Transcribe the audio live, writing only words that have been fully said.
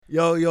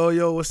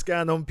Yo, what's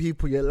going on,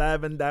 people? You're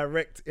live and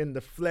direct in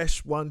the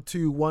flesh. 1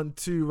 2 1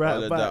 2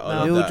 right back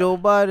now. New Joe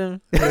Biden.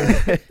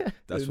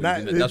 That's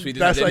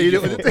what you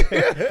didn't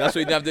have. That's what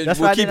you didn't have.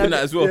 We're keeping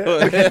that as well.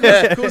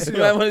 Of course we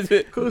are.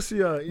 Of course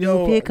we are.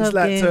 Yo, pick just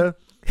up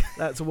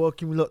like to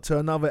welcome you lot to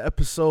another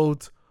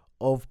episode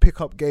of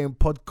Pickup Game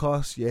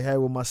Podcast. You're here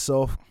with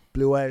myself,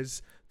 Blue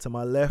Eyes. To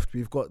my left,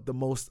 we've got the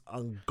most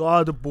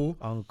unguardable,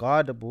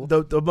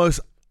 the most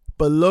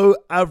below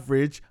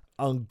average,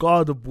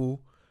 unguardable.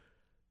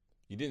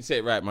 You didn't say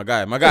it right, my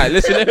guy.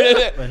 Listen, let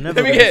me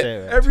get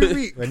it. Every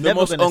week. The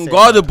most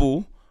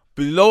unguardable,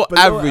 below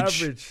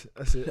average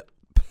That's it.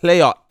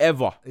 player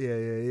ever.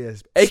 Yeah.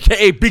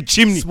 AKA Big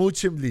Chimney. Small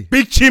chimney.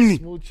 Big Chimney.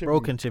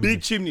 Broken chimney.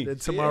 Big Chimney. Then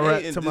to my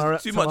right,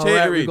 too much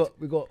haterade.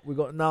 we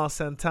got now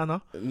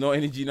Santana. No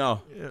energy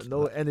now. Yeah,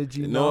 no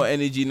energy. No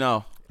energy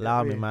now.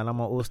 Allow me, man. I'm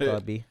an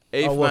all-star, B.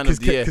 Eighth man of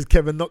the year. Because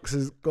Kevin Knox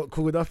has got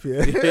called up here.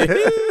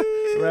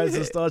 Rise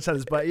and Star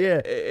Challenge. But yeah.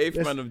 Eighth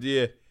man of the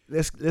year.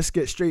 Let's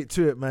get straight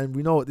to it, man.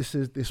 We know what this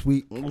is this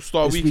week.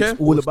 All-Star this weekend.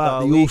 All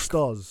about the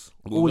All-Stars.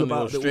 All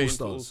about the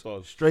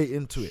All-Stars. Straight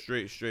into it.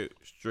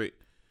 Straight.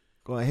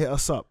 Go on, hit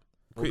us up.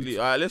 Quickly.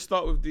 All right, let's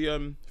start with the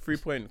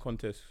 3-point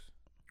contest.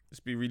 Let's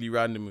be really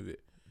random with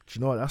it. Do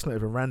you know what? That's not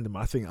even random.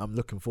 I think I'm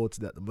looking forward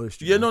to that the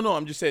most. Yeah, no.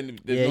 I'm just saying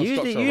there's no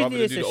structure. Usually Rather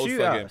than it's do a the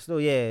All-Star game. shootout.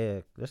 Still, yeah.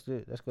 Let's do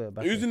it. Let's go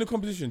back. Who's in the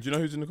competition? Do you know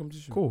who's in the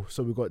competition? Cool.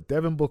 So we've got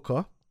Devin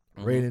Booker,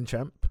 reigning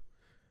champ.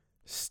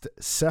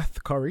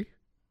 Seth Curry.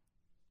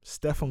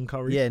 Stephen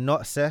Curry. Yeah,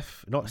 not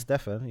Seth, not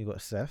Stephen. You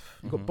got Seth.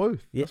 You got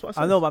both. Yeah, That's what I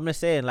said. I know, but I'm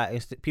just saying,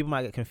 like, people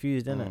might get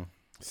confused, innit?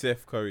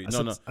 Seth Curry. I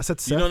said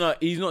Seth. No.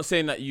 He's not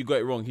saying that you got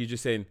it wrong. He's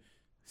just saying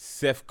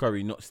Seth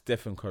Curry, not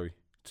Stephen Curry.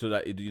 So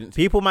that it didn't.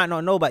 People might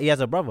not know, but he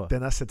has a brother.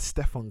 Then I said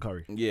Stephen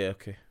Curry. Yeah,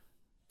 okay.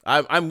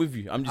 I'm with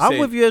you. I'm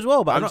saying, with you as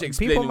well, but I'm just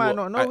explaining people might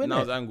not know.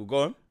 Now's the angle. Go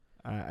on.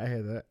 Alright, I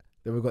hear that.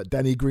 Then we've got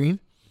Danny Green,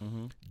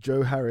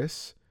 Joe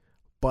Harris,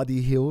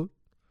 Buddy Hield,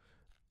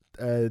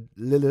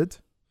 Lillard,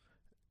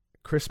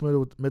 Chris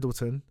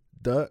Middleton,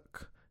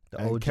 Dirk,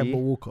 and OG. Kemba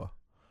Walker.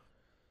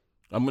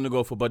 I'm gonna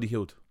go for Buddy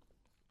Hield.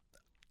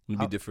 Be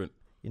different.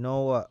 You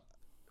know what?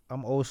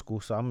 I'm old school,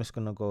 so I'm just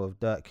gonna go with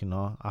Dirk. You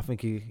know, I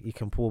think he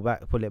can pull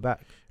it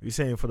back. You're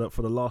saying for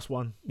the last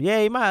one?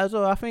 Yeah, he might as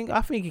well. I think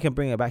he can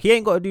bring it back. He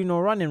ain't got to do no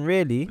running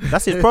really.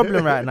 That's his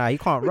problem right now. He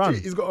can't run.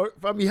 He's got.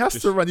 He has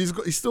to run. He's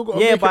still got to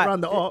make it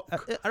around the arc.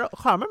 I can't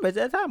remember. Is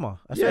there a timer?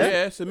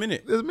 Yeah, it's a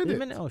minute. There's a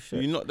minute. Oh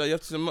shit. You're not that. You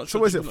have to. I'm not So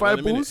sure what is it?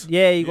 5 balls?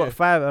 Yeah, you got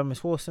 5.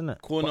 It's horse, isn't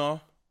it?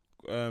 Corner.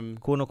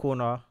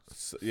 Corner.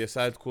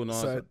 Side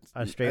corner.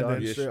 And straight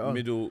on. straight on.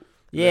 Middle.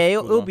 Yeah,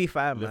 it'll be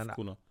fine, man.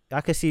 Corner. I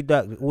can see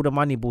Dirk. All the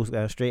money balls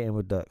going straight in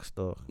with Dirk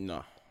still.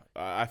 No,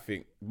 I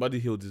think Buddy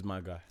Hield is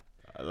my guy.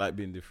 I like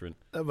being different.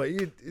 No, but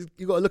you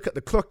got to look at the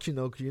clock, you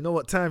know, because you know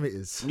what time it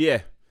is.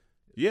 Yeah.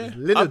 It's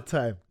Lillard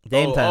time.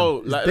 Dame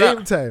time. It's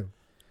Dame time.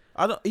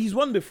 He's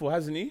wonderful,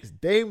 hasn't he? It's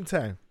Dame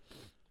time.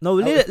 No,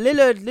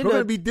 Lillard. If we're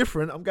gonna be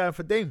different, I'm going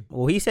for Dame.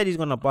 Well, he said he's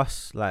gonna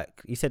bust.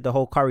 Like he said, the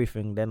whole Curry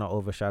thing, they're not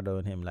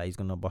overshadowing him. Like he's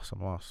gonna bust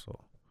some ass. So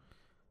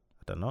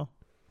I don't know.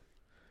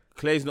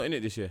 Clay's not in it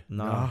this year.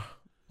 Nah.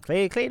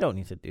 Clay don't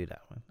need to do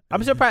that, man.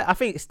 I'm surprised. I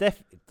think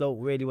Steph don't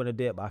really want to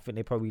do it, but I think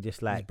they probably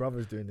just like his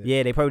brother's doing it.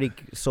 Yeah, they probably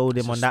sold him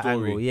It's on a that story.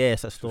 angle. Yeah,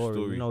 it's a a story.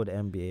 story. You know the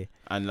NBA.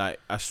 And like,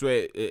 I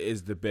swear it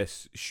is the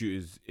best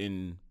shooters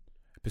in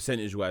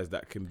percentage-wise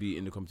that can be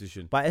in the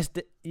competition. But it's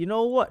you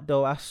know what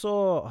though? I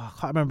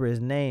can't remember his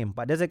name,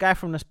 but there's a guy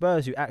from the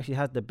Spurs who actually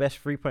has the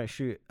best 3-point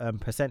shoot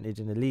percentage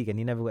in the league, and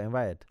he never got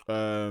invited. I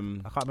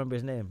can't remember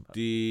his name.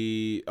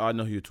 I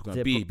know who you're talking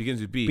about. B begins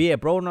with B. Yeah,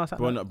 Broner or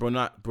something.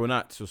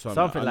 Bronat or something.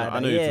 Something like that. I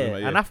know who you're talking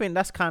about. Yeah. And I think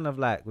that's kind of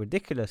like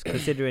ridiculous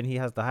considering he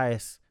has the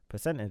highest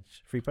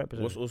percentage, 3-point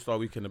percentage. What's All-Star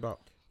Weekend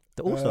about?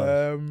 The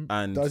All-Star.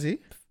 And does he?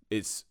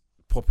 It's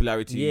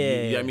popularity.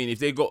 Yeah. I mean, if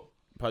they got,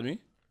 pardon me.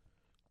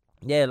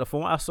 Yeah, look, from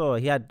what I saw,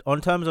 he had,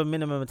 on terms of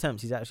minimum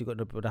attempts, he's actually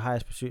got the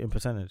highest shooting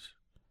percentage.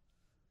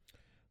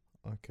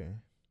 Okay.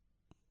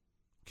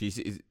 Can you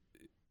see?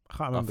 I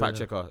can't remember. Fact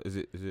checker. Is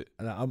it?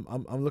 And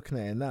I'm looking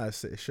at it now.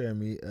 It's showing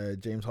me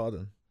James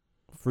Harden.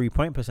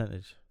 3-point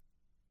percentage.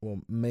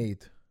 Well,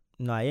 made.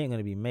 No, it ain't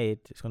gonna be made.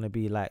 It's gonna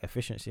be like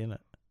efficiency, innit?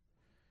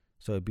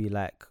 So it'd be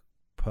like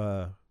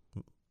per.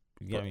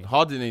 You get me?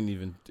 Harden ain't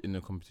even in the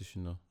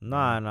competition though.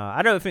 Nah.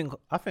 I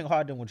think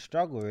Harden would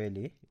struggle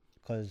really,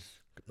 because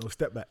No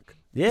step back.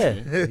 yeah,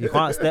 you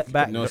can't step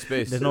back. No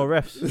space. There's no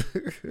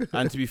refs.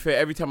 And to be fair,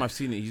 every time I've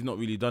seen it, he's not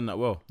really done that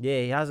well.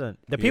 Yeah, he hasn't.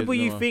 The He people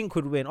has you no- think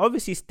could win,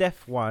 obviously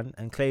Steph won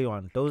and Clay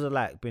won. Those are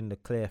like been the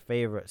clear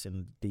favorites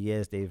in the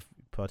years they've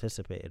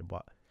participated.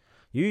 But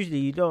usually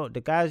you don't.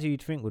 The guys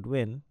you'd think would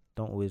win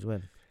don't always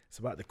win. It's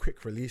about the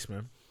quick release,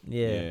 man.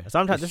 Yeah.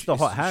 Sometimes this is the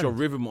hot hand. It's your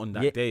rhythm on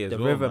that day as the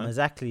well, rhythm, man.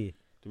 exactly.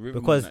 The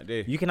rhythm Because on that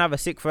day. you can have a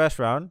sick first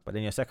round, but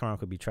then your second round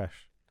could be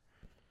trash.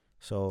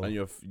 So And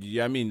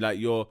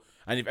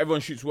and if everyone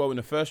shoots well in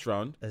the first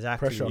round,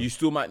 exactly. Pressure. you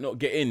still might not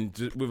get in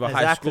with a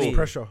high Exactly. score. It's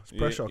pressure. It's Yeah,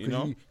 pressure. you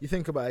Because know? you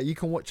think about it, you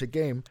can watch a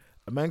game,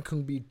 a man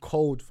can be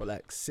cold for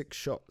like 6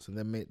 shots and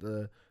then make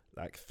the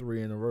like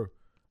 3 in a row.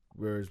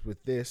 Whereas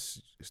with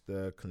this, it's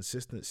the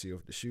consistency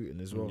of the shooting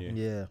as well.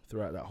 Yeah.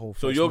 Throughout that whole.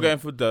 So you're going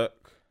for Dirk.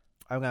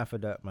 I'm going for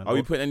Dirk, man. Are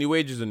we putting any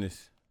wagers on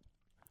this?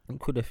 You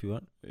could if you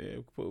want. Yeah,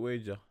 we'll put a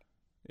wager.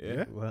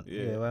 Yeah?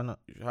 Yeah, why not?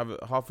 You should have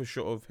half a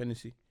shot of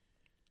Hennessy.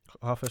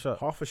 Half a shot.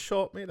 Half a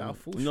shot, mate. That a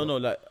full shot. No,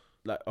 like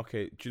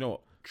okay. Do you know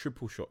what?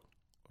 Triple shot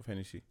of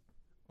Hennessy.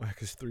 Like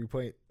it's 3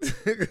 point. You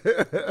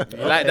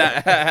like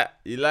that?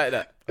 You like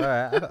that? All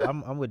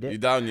right, I'm with it. You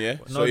down, yeah?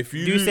 No, So if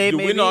you do lose, say the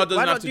maybe, winner doesn't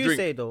why have not to do drink.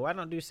 say though? Why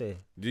not do say?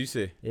 Do you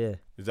say? Yeah.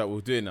 Is that what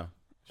we're doing now?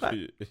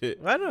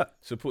 Why not?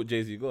 Support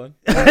Jay-Z, go on.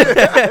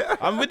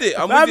 I'm with it.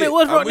 I'm with it. It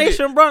was I'm Rock with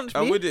Nation it. brunch,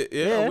 I'm B. with it.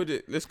 Yeah, Yeah. I'm with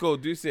it. Let's go.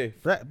 Do say.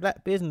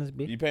 Black business,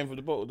 B. You paying for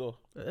the bottle though?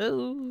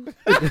 Oh.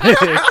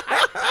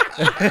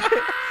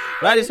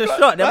 Right, it's a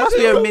shot. There must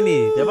be a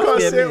mini. There must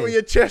be a say it with mini.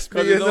 your chest,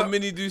 Because mate. there's no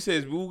mini do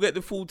says. We'll get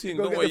the full thing.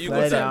 You Don't gotta worry. get You the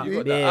got full that. thing. You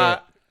got that. Yeah.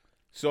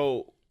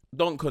 So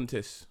dunk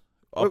contest.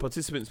 Our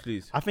participants,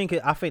 please. I think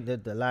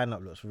that the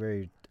lineup looks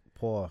very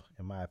poor,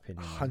 in my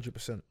opinion. man. 100%.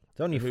 There's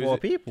only Who is 4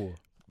 it? people.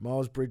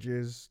 Miles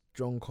Bridges,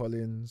 John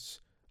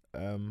Collins,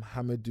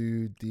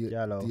 Hamadou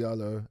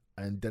Diallo,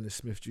 and Dennis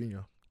Smith Jr.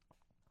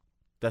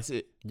 That's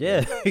it.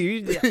 Yeah,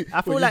 usually,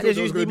 I feel you like thought there's there was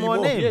usually gonna be more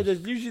more? names. Yeah,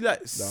 there's usually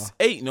like Nah.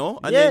 8, no?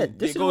 And Yeah, then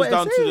this it is goes what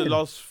down it's to the saying.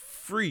 last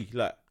 3.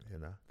 Like, You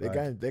know,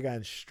 Right. they're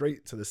going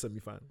straight to the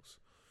semi-finals.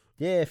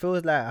 Yeah, it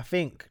feels like I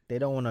think they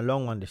don't want a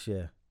long one this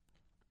year.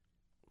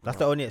 That's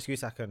the only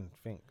excuse I can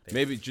think.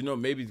 maybe, do you know,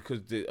 maybe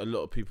because a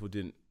lot of people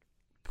didn't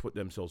put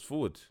themselves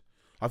forward.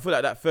 I feel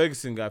like that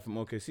Ferguson guy from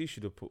OKC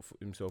should have put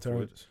himself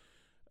Terrence.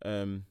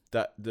 forward.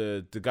 That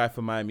the guy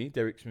for Miami,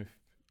 Derek Smith,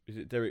 is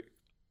it Derek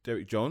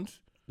Jones?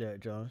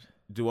 Derek Jones.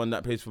 The one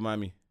that plays for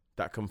Miami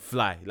that can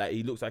fly. Like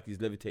he looks like he's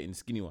levitating, the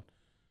skinny one.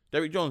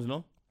 Derek Jones,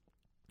 no?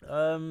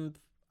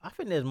 I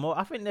think there's more.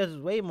 I think there's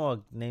way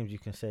more names you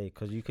can say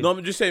because you can. No,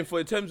 I'm just saying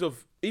in terms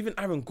of even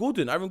Aaron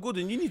Gordon,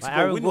 you need to Like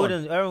go win one.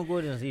 Aaron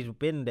Gordon's he's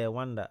been there,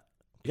 won that.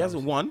 He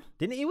hasn't won.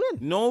 Didn't he win?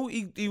 No,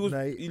 he No,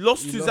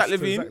 lost to Zach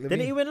Levine.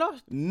 Didn't he win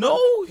last? No,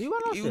 He won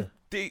last year.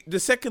 The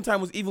second time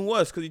was even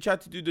worse because he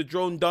tried to do the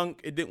drone dunk.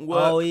 It didn't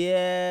work. Oh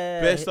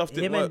yeah, Bare stuff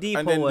didn't Him work. and Depot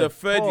And then were the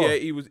third poor. year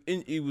he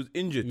was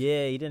injured.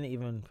 Yeah, he didn't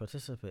even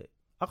participate.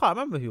 I can't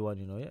remember who won.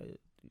 You know,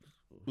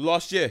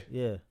 Last year.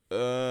 yeah.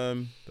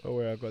 Oh,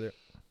 where I got it.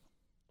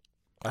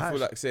 I feel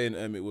like saying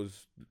it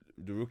was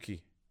the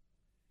rookie.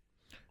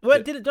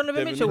 Well, did it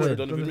Donovan Devin Mitchell win?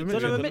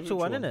 Donovan Mitchell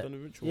won, won, innit?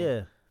 Donovan Mitchell won.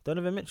 Yeah,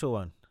 Donovan Mitchell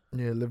won.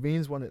 Yeah,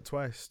 Levine's won it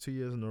twice, 2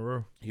 years in a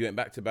row. He went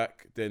back to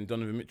back. Then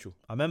Donovan Mitchell.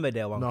 I remember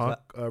there one. No,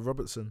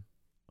 Robertson.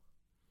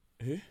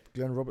 Who?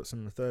 Glenn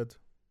Robertson, the third.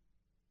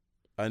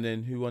 And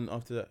then who won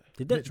after that?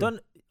 Did Mitchell.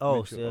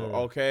 Oh, Mitchell. so,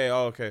 Okay.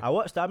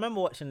 I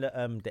remember watching the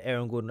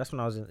Aaron Gordon. That's when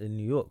I was in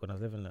New York when I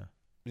was living there.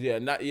 Yeah,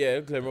 and that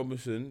year Glenn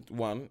Robinson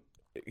won.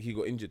 He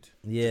got injured.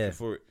 Yeah, Just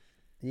before it.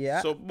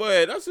 yeah. So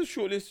boy, that's a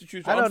short list to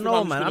choose from. I don't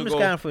know, man. gonna I'm just go-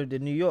 going for the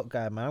New York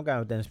guy, man. I'm going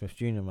with Dennis Smith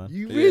Jr., man.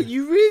 You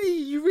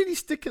Yeah. really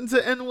sticking to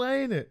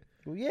NY, innit?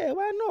 Well, yeah,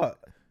 why not?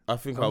 I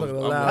think I'm I not was.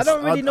 gonna lie, I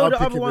don't really know the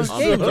pick other him one's as-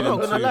 games. picking I'm not him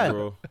gonna too, lie.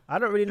 bro. I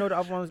don't really know the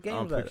other one's I'm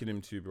games. Like. picking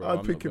him too, bro. I'd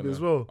I'm pick not him gonna- as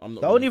well. I'm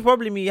not The gonna- only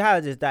problem he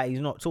has is that he's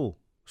not tall.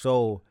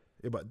 So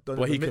Yeah, but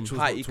But he can Mitchell's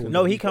fight, not he tall. can-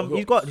 no, he he's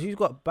got can. He's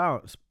got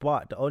bounce.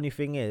 But the only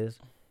thing is,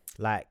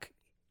 like,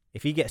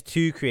 if he gets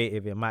too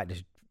creative, it might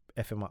just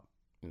f him up.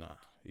 Nah,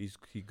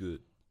 he good.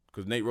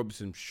 Because Nate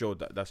Robinson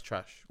showed that's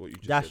trash. What you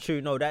just That's said.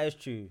 true. No, that is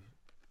true.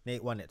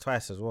 Nate won it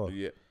twice as well.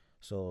 Yeah.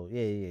 So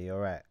yeah, you're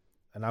right.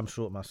 And I'm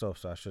short myself,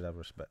 so I should have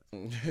respect.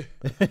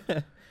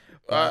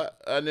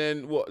 And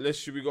then what?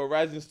 Should we go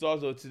Rising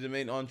Stars or to the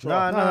main entree?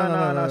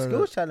 No.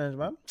 Skills challenge,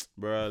 man.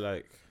 Bro,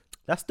 like,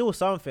 That's still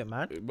something,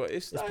 man. but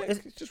it's It's- like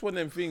it's- it's just one of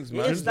them things, It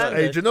man. is It's like-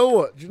 standard. Hey, do you know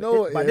what?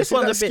 But Yeah, this see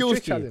one's that a bit skills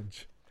tricky.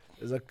 challenge.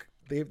 It's like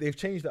they've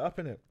changed it up,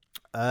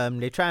 innit?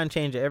 They try and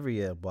change it every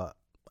year, but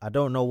I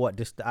don't know what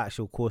the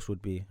actual course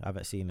would be. I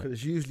haven't seen it. Because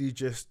it's usually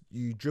just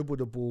you dribble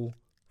the ball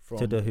from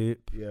To the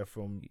hoop.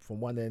 from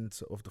one end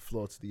of the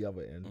floor to the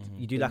other end. Mhm.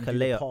 You do Then like a do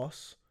the layup.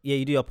 pass. Yeah,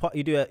 you do you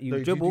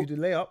dribble. You do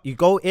the layup. You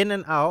go in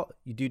and out.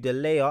 You do the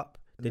layup.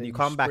 And Then you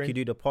come back. You sprint.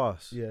 do the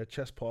pass. Yeah,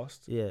 chest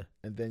pass, Yeah.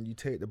 and then you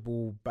take the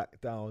ball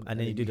back down, And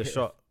then you do the hit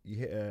shot. You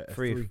hit a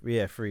Free. three.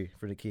 Yeah, free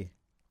for the key.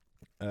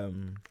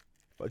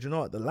 But you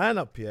know what? The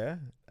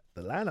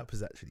lineup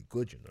is actually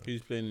good. You know.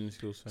 Who's playing in the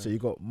skills? So you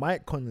got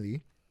Mike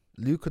Conley,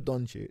 Luka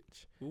Doncic,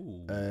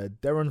 Ooh.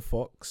 Darren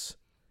Fox,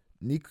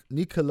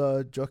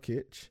 Nikola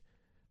Jokic,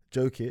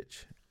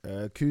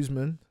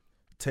 Kuzman,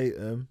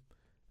 Tatum,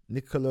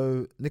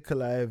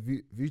 Nikolai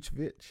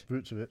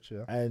Vucevic,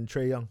 yeah. and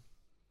Trae Young.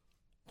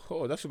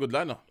 Oh, that's a good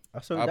lineup.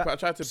 So I that,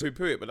 tried to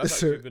poo-poo it, but that's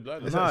so- actually a good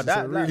lineup. It's no, actually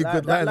that a really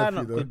good that lineup,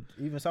 lineup you know. could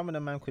even some of the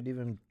man could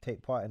even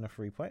take part in a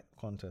 3-point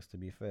contest. To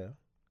be fair,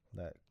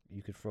 like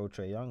you could throw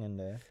Trae Young in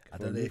there. I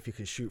don't know if he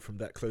can shoot from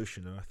that close.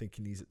 You know, I think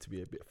he needs it to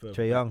be a bit further.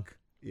 Trae Young. back.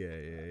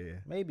 Yeah.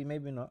 Maybe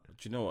not. Do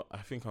you know what? I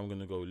think I'm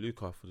gonna go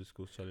Luka for the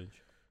skills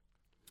challenge.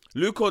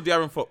 Luka or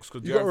De'Aaron Fox?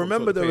 Cause You got to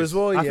remember though as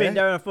well. I Yeah, think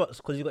Darren Fox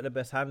because you got the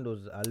best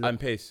handles. and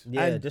pace.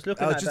 Yeah, And just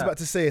looking I was at just that. about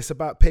to say it's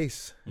about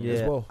pace Yeah,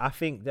 as well. I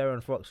think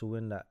Darren Fox will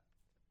win that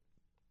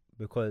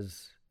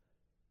because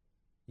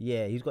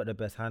Yeah, he's got the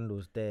best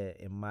handles there,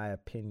 in my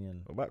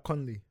opinion. What about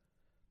Conley?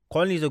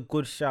 Conley's a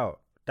good shout.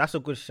 That's a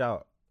good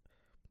shout.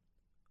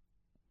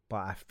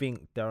 But I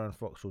think Darren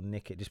Fox will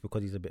nick it just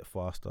because he's a bit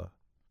faster.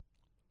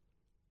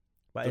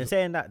 But in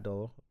saying that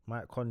though,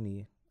 Mike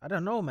Conley, I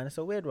don't know, man. It's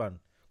a weird one.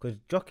 Because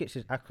Jokic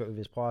is accurate with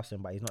his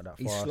passing, but he's not that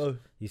fast.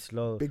 He's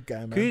slow. Big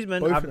guy, man.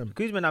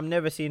 Kuzman, I've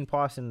never seen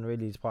passing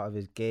really as part of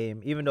his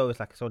game, even though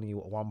it's only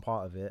one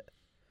part of it.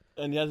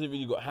 And he hasn't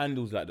really got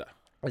handles like that.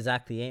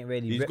 Exactly, he ain't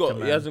really. He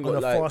hasn't got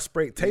on a fast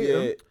break.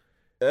 Tatum.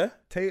 Yeah.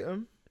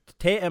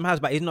 Tatum has,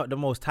 but he's not the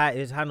most tight.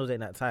 His handles ain't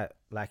that tight.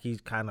 Like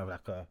he's kind of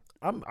like a.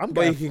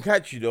 But he can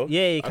catch you though.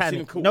 Yeah, he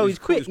can. No, he's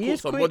quick. He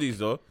is quick. Bodies,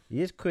 though.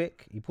 He is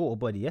quick. He caught a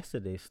body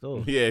yesterday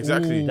still. Yeah,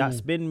 exactly. Ooh. That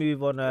spin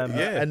move on.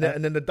 And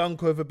then the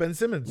dunk over Ben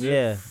Simmons.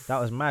 Yeah, that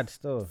was mad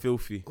still.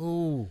 Filthy.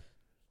 Ooh.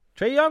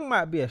 Trae Young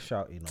might be a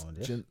shout, you know.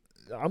 This.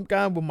 I'm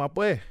going with my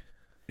boy.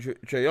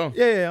 Trae Young?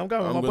 Yeah, I'm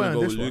going with my boy on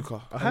this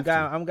Luka. one.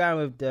 I'm going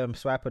with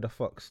Swiper the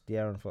Fox,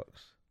 De'Aaron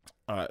Fox.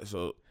 All right,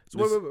 so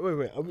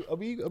wait. Are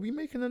we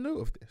making a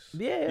note of this?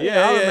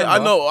 Yeah. I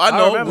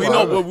know. We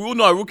all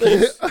know our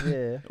rookies.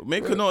 Yeah.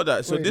 Make a note of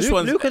that. So Wait, this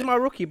one's Luka's my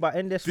rookie, but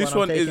in this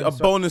one is a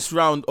bonus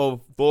round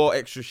of 4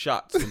 extra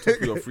shots on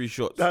top of your 3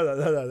 shots. No.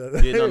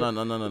 Yeah,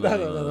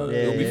 no.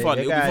 It'll be fun.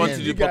 It'll be fun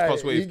to do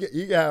podcast wave.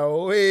 You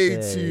got way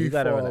too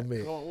far,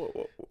 mate.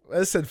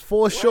 I said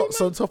 4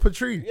 shots on top of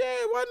tree. Yeah,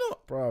 why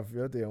not? Bruv,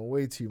 you're doing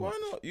way too much.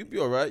 Why not? You'd be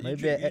alright. You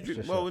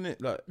drink well, innit?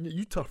 Like,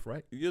 you tough,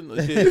 right? You're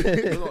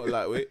not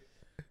lightweight.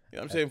 You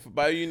know what I'm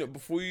saying?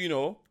 Before you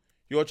know,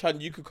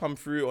 you could come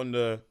through on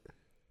the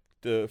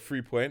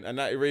 3-point, and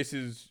that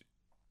erases.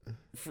 You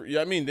know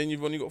what I mean? Then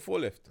you've only got 4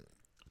 left.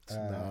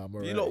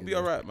 You lot will be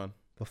alright, man.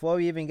 Before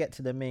we even get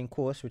to the main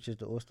course, which is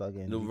the All-Star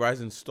game. The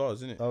Rising Stars,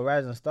 isn't it? Oh,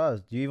 Rising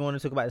Stars. Do you even want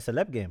to talk about the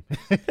celeb game?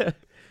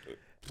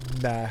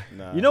 Nah.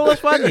 You know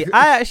what's funny?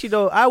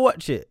 I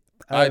watch it.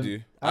 I do.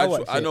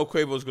 I know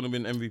Quavo's gonna be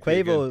an MVP.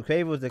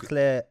 Quavo's the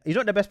clear. He's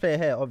not the best player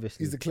here,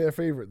 obviously. He's the clear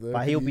favorite, though.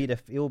 But he'll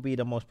be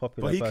the most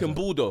popular. But he person. can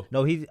ball though.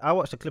 No, I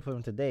watched a clip of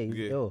him today.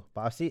 He's ill.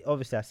 But I've seen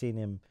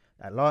him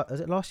at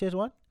is it last year's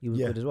one? He was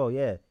good as well.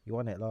 Yeah, he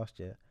won it last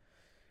year.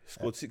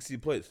 Scored 60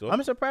 points though.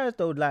 I'm surprised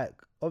though. Like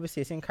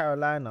obviously it's in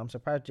Carolina. I'm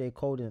surprised J.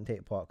 Cole didn't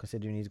take part,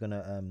 considering he's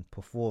gonna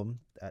perform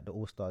at the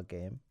All-Star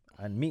game.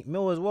 And Meek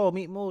Mill as well.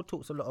 Meek Mill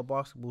talks a lot of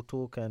basketball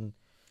talk and.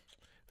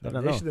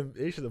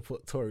 They should have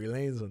put Tory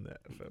Lanez on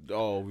that.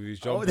 Oh, with his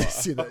jumper. I want to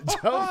see that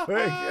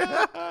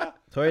jumper.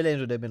 Tory Lanez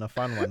would have been a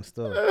fun one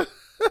still.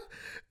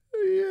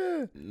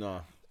 Yeah. No,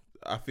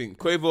 I think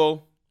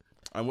Quavo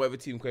and whatever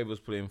team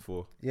Quavo's playing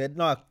for. Yeah,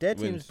 no, their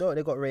team's dope.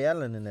 They got Ray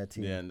Allen in their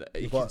team. Yeah, and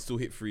he can still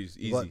hit threes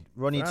easy.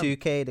 Ronnie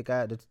 2K, the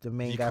guy, the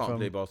main guy from. He can't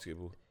play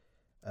basketball.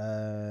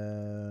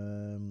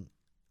 I'm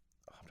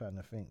trying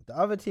to think. The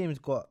other team's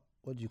got,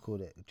 what do you call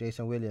it?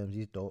 Jason Williams.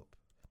 He's dope.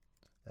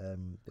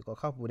 They got a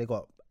couple. They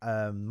got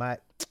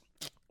Mike.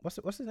 What's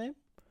his name?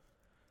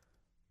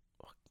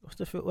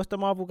 What's the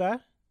Marvel guy?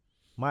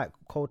 Mike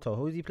Cotto.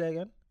 Who does he play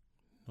again?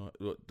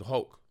 The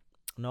Hulk.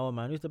 No,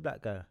 man. Who's the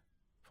black guy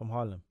from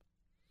Harlem?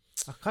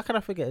 How can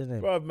I forget his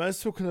name? Bro,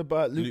 man's talking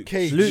about Luke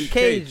Cage. Luke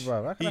Cage,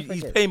 bro.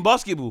 He's playing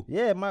basketball.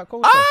 Yeah, Mike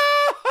Cotto.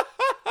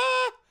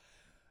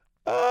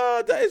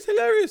 That is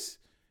hilarious.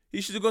 He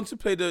should have gone to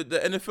play the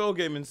NFL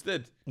game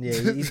instead. Yeah,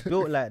 he's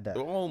built like that.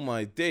 Oh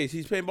my days,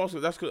 he's playing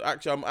basketball. That's good.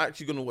 Actually, I'm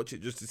actually gonna watch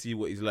it just to see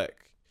what he's like.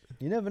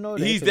 You never know.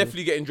 He's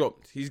definitely getting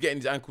dropped. He's getting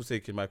his ankles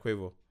taken by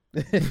Quavo.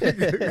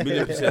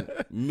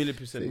 Million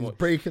percent. He's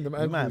breaking them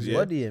ankles. You might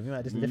body him. You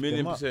might just lift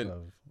him up.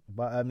 Bro.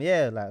 But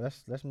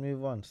let's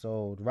move on.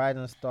 So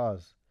Rising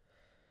Stars.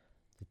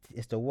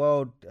 It's the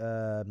world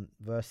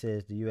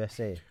versus the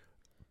USA.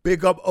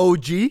 Big up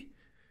OG.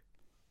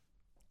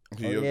 OG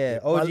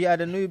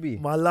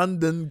Adenubi. My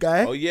London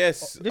guy. Oh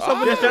yes. Just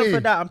over the strength for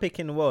that, I'm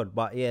picking the world.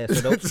 But yeah,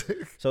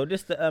 so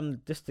just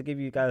to give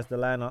you guys the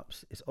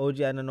lineups, it's OG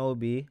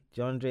Adenubi,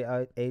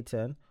 DeAndre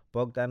Ayton,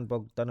 Bogdan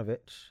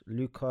Bogdanovic,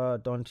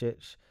 Luka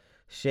Doncic,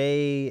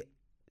 Shea.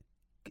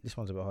 This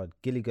one's a bit hard.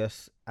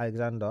 Gilgeous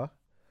Alexander,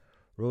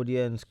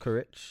 Rodion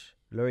Kuric,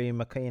 Laurie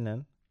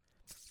McKinnon,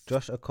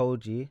 Josh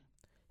Okogie,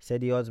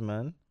 Cedi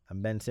Osman,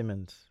 and Ben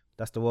Simmons.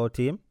 That's the world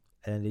team.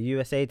 And the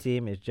USA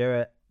team is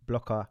Jarrett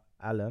Blocker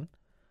Allen,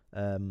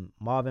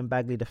 Marvin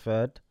Bagley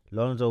III,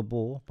 Lonzo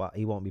Ball, but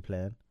he won't be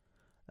playing.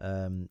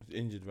 He's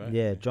injured, right?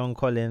 Yeah, John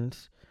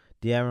Collins,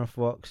 De'Aaron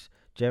Fox,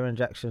 Jaren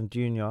Jackson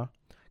Jr.,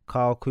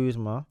 Kyle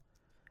Kuzma,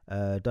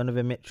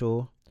 Donovan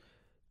Mitchell,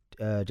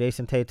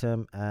 Jason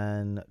Tatum,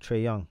 and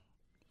Trae Young.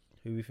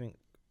 Who we think?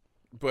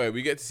 Boy,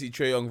 we get to see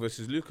Trae Young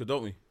versus Luka,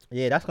 don't we?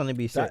 Yeah, that's gonna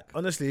be sick.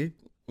 Honestly,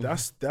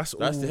 that's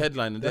the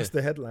headline. That's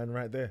the headline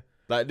right there.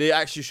 Like they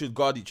actually should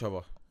guard each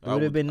other. It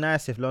would have been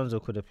nice if Lonzo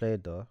could have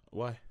played though.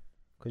 Why?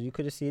 Because you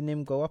could have seen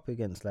him go up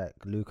against like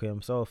Luka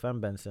himself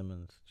and Ben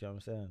Simmons. Do you know what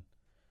I'm saying?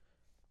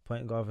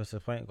 Point guard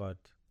versus point guard.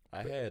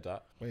 I hear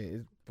that.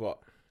 Wait, but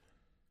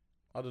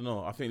I don't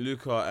know. I think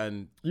Luka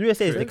and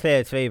USA is the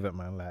clear favourite,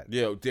 man. Like,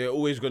 yeah, they're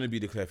always going to be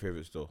the clear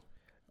favourites though,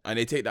 and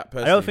they take that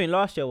personally. I don't think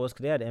last year was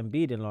because they had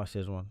Embiid in last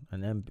year's one,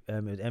 and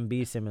it was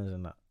Embiid, Simmons,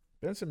 and that.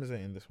 Ben Simmons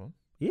ain't in this one.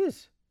 He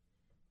is.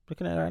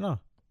 Looking at it right now.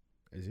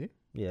 Is he?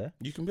 Yeah.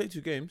 You can play 2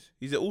 games.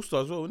 He's an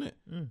all-star as well, isn't it?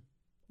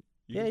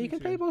 You can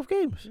play both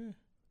games. Yeah.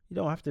 You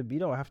don't have to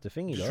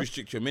thingy just though.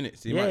 restrict your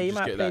minutes. You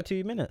might play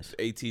 2 minutes.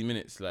 18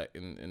 minutes like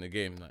in a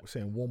game. Like we're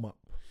saying warm up.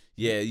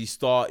 Yeah, you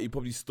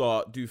probably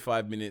start, do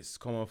 5 minutes,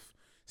 come off,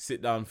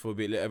 sit down for a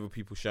bit, let other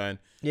people shine.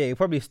 Yeah, you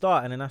probably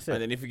start and then that's it.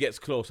 And then if it gets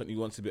close and he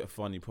wants a bit of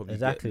fun, you probably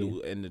get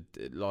in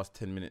the last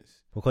 10 minutes.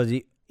 Because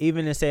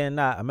even in saying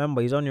that,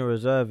 remember he's on your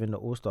reserve in the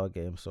All-Star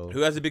game. So who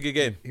has a bigger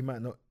game? He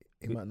might not.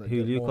 Who,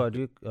 Luka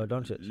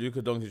Doncic?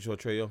 Luka Doncic or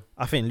Trae Young?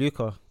 I think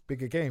Luka.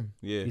 Bigger game.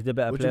 Yeah, he's the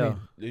better player.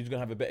 He's gonna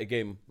have a better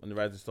game on the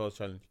Rising Stars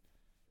Challenge.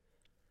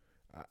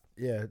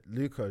 Yeah,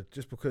 Luka.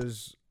 Just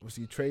because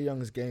obviously Trae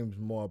Young's game is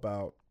more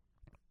about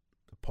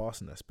the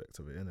passing aspect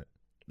of it, isn't it?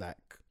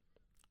 Like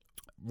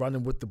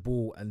running with the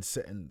ball and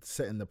setting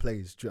the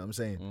plays. Do you know what I'm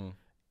saying?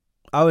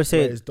 I would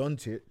say whereas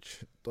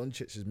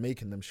Doncic is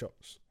making them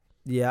shots.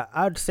 Yeah,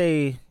 I'd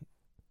say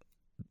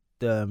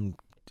the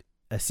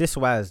assist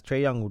wise,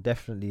 Trae Young will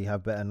definitely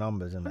have better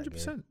numbers in that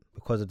 100%. Game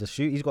because of the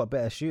shoot. He's got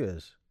better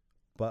shooters,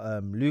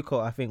 but Luka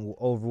I think will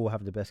overall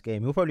have the best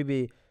game. He'll probably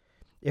be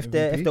if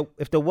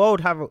the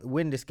world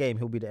win this game,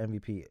 he'll be the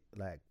MVP.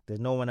 Like there's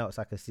no one else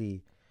I can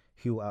see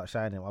who will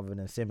outshine him other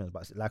than Simmons.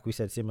 But like we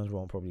said, Simmons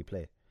won't probably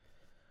play.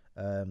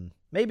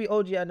 Maybe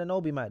OG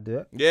Anunoby might do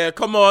it. Yeah,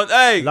 come on,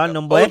 hey,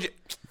 London boy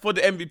for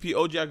the MVP.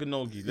 OG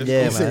Anunoby.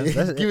 Let's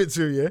go. Man. Give it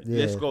to him. Yeah.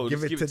 Let's go.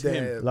 Give it to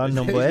him.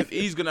 London boy.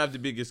 He's gonna have the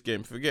biggest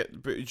game.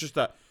 But it's just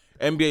that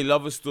NBA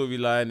love a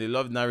storyline. They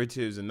love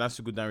narratives, and that's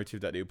a good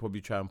narrative that they'll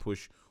probably try and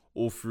push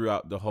all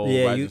throughout the whole.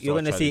 Yeah, you're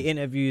gonna see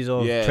interviews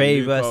of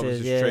Trae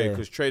versus Trae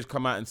because Trae's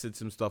come out and said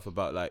some stuff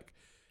about like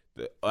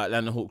the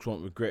Atlanta Hawks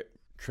won't regret.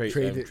 Trade.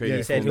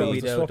 He said he'll be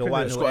the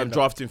one who I'm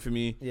drafting for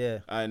me. Yeah,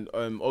 and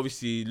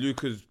obviously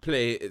Luka's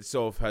play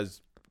itself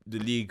has the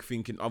league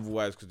thinking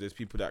otherwise because there's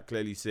people that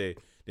clearly say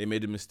they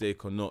made a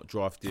mistake on not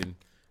drafting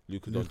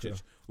Luka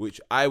Doncic,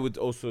 which I would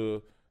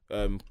also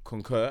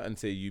concur and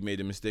say you made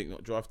a mistake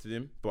not drafting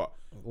him. But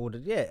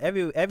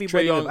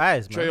everybody with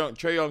eyes, man.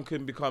 Trae Young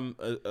can become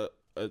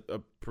a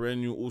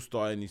perennial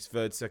all-star in his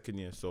second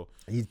year, so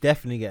he's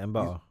definitely getting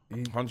better.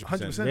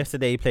 100%.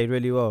 Yesterday he played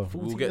really well.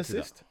 We'll get to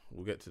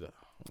that.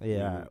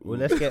 Yeah, well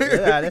let's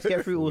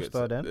get through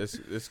All-Star then.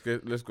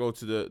 Let's go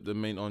to the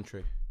main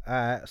entree.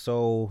 Alright,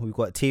 so we've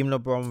got Team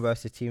LeBron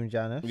versus Team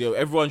Giannis. Yeah,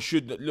 everyone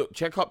should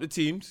check up the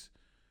teams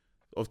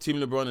of Team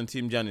LeBron and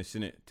Team Giannis,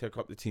 innit? Check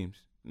up the teams.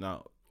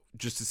 Now,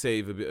 just to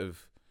save a bit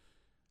of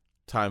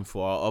time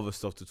for our other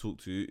stuff to talk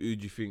to, who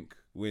do you think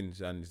wins?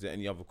 And is there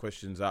any other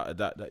questions out of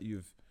that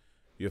you've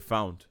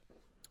found?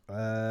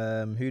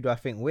 Who do I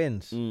think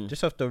wins?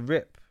 Just off the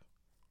rip,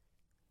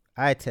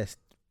 eye test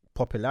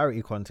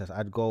popularity contest,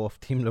 I'd go off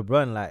Team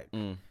LeBron. Like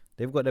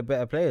they've got the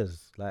better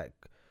players. Like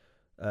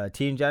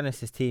Team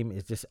Giannis's team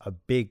is just a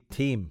big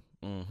team.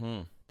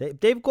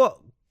 They've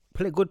got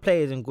good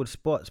players in good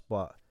spots,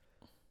 but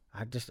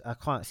I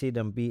can't see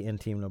them beating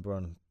Team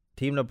LeBron.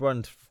 Team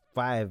LeBron's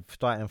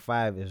starting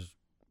five is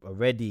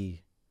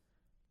already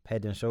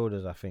head and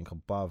shoulders, I think,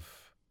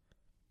 above.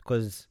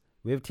 Because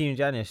with Team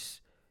Giannis,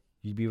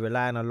 you'd be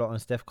relying a lot on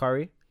Steph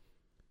Curry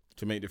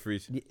to make the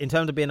threes. In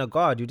terms of being a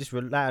guard, you just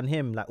rely on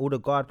him. Like all the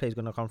guard play is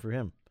gonna come through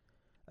him.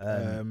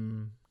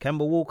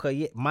 Kemba Walker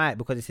might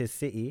because it's his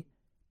city.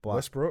 But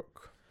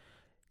Westbrook.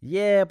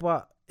 Yeah,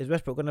 but is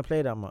Westbrook gonna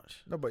play that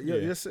much? No, but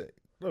yes,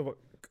 no, but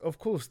of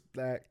course,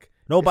 like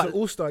it's an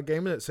all-star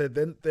game, isn't it? So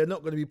then they're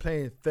not going to be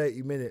playing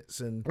 30 minutes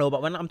and no.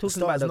 But when I'm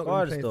talking about the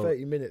guards, playing though,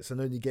 30 minutes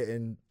and only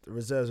getting the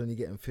reserves, only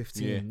getting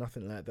 15,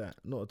 nothing like that,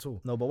 not at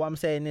all. No, but what I'm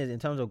saying is, in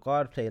terms of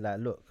guard play, like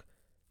look,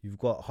 you've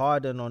got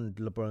Harden on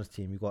LeBron's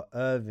team, you've got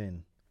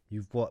Irving,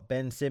 you've got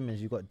Ben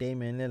Simmons, you've got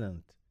Damian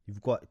Lillard,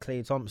 you've got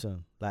Klay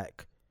Thompson.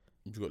 Like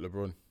you've got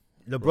LeBron.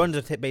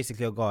 LeBron's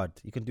basically a guard.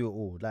 You can do it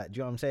all. Like, do you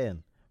know what I'm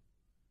saying?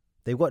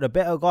 They've got the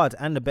better guards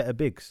and the better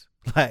bigs.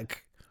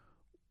 Like,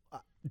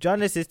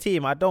 Giannis's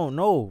team, I don't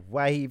know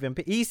why he even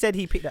picked. He said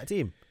he picked that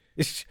team.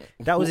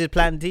 That was his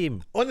planned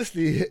team.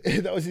 Honestly,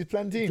 that was his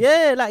planned team.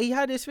 Yeah, like he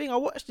had this thing. I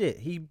watched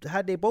it.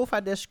 They both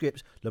had their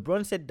scripts.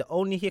 LeBron said the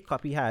only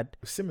hiccup he had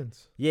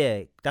Simmons.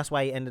 Yeah, that's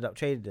why he ended up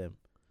trading them.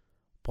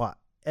 But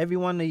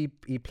everyone he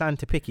planned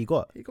to pick, he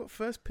got. He got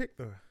first pick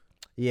though.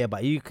 Yeah,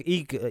 but he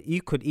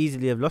could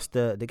easily have lost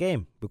the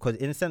game because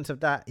in the sense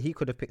of that, he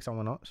could have picked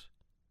someone else.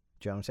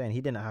 Do you know what I'm saying?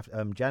 He didn't have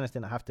Giannis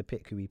didn't have to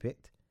pick who he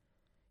picked.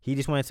 He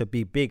just wanted to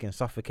be big and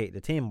suffocate the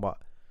team, but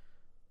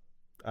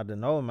I don't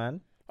know,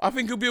 man. I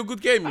think it'll be a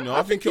good game, you know.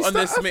 I think you're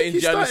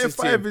underestimating Giannis's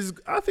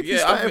team. I think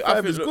his starting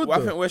five is good. I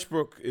think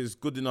Westbrook is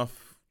good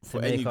enough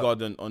for any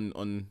guard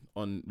on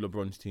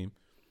LeBron's team.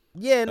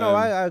 Yeah, no,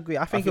 I agree.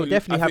 I think he'll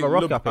definitely have a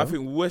rock up. I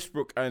think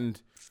Westbrook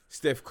and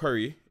Steph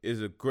Curry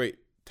is a great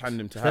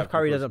tandem to have. Steph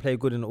Curry doesn't play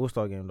good in the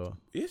All-Star game, though.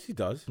 Yes, he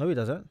does. No, he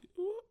doesn't.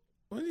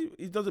 Well,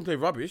 he doesn't play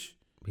rubbish.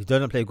 He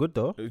doesn't play good,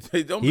 though.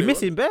 He's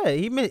missing bare.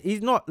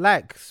 He's not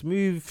like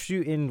smooth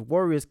shooting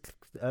Warriors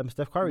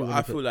Steph Curry.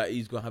 I feel like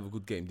he's going to have a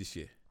good game this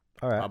year.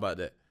 All right. How about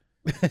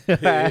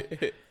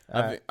that?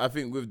 I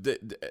think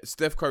with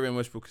Steph Curry and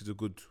Westbrook is a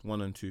good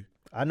 1 and 2.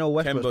 I know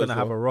Westbrook's Kemba as gonna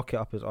have well. a rocket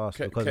up his ass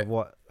because of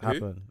what who?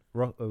 happened.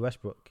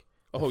 Westbrook.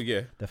 Oh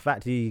yeah, The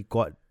fact he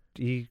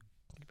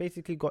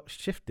basically got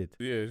shifted.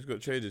 yeah, he's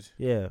got traded.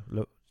 Yeah,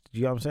 look, do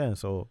you know what I'm saying?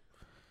 So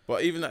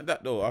But even at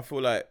that though, I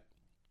feel like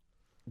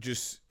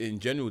just in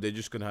general, they're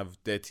just gonna have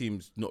their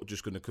teams not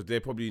just gonna because they're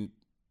probably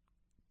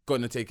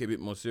gonna take it a bit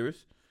more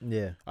serious.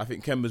 yeah, I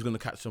think Kemba's gonna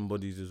catch some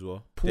bodies as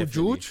well. Paul Definitely.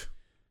 George.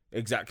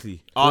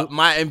 Exactly.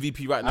 My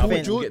MVP right now. I Paul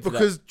think- George,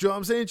 because do you know what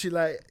I'm saying to you?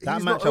 Like That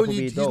he's matchup not will only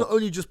be he's dope. not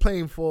only just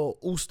playing for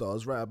All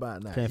Stars right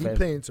about now. Playing He's for-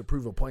 playing to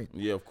prove a point.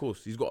 Yeah, of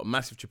course. He's got a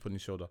massive chip on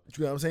his shoulder. Do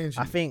you know what I'm saying to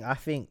you? I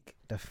think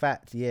the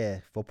fact,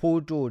 for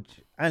Paul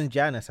George and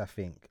Giannis, I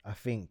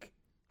think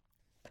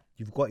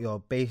you've got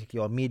your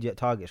immediate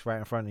targets right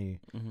in front of you.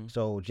 Mm-hmm.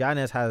 So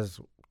Giannis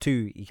has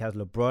 2. He has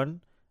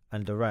LeBron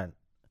and Durant.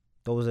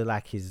 Those are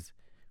like his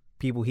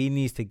people he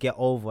needs to get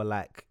over,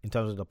 like in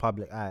terms of the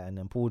public eye. And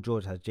then Paul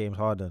George has James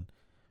Harden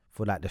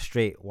for like the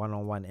straight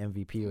one-on-one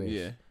MVP race.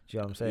 Yeah. Do you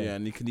know what I'm saying? Yeah,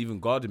 and he can even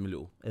guard him a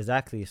little.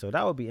 Exactly. So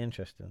that would be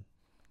interesting.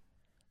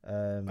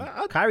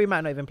 Kyrie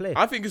might not even play.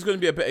 I think it's going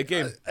to be a better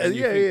game. than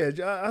you think.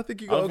 I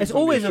think you got. It's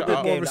gonna always be a a good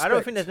shutout. game. I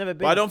don't think there's never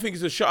been. But I don't think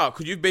it's a shutout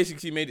because you've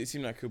basically made it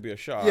seem like it'll be a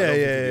shutout. Yeah, I don't think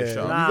yeah, it'll be a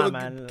yeah. shutout. Nah, You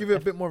gotta man. give it a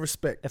bit more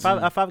respect. If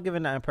I've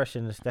given that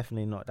impression, it's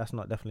definitely not. That's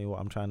not definitely what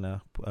I'm trying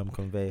to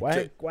convey.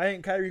 Why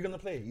ain't Kyrie gonna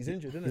play? He's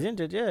injured, isn't He's he?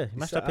 injured, yeah. He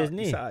mashed up his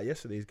knee. He sat out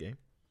yesterday's game.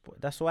 But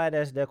that's why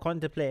they're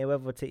contemplating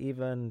whether to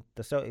even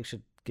the Celtics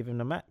should give him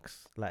the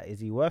max. Like,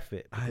 is he worth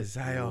it?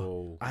 Isaiah,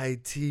 Whoa.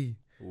 IT.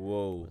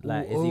 Whoa.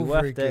 Like, all is he over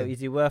worth again. the? Is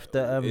he worth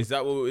the? Is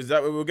that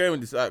where we're going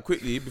with this?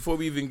 Quickly, before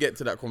we even get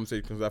to that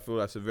conversation, because I feel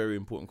that's a very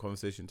important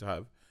conversation to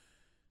have.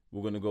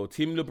 We're going to go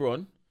Team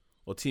LeBron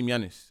or Team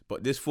Giannis.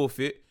 But this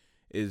forfeit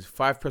is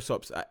 5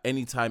 press-ups at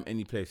any time,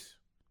 any place.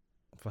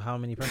 For how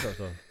many press ups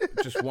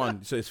though? Just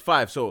one. So it's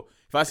 5. So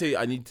if I say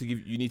you need to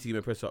give me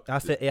a press-up.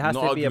 It has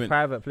no to be a argument.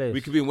 private place.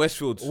 We could be in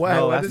Westfields. Why?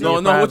 No, Why that's does No, it-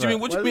 what do private. you mean?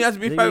 What do you Why mean it has to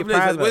be does it private be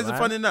place? private, Where's the man?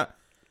 fun in that?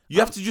 You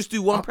have to just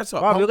do one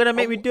press-up. Bro, you're gonna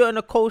make me do it on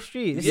a cold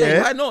street. This Yeah.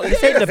 ain't- Why not?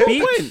 This ain't the That's the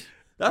beach. whole point.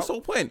 That's the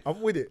whole point.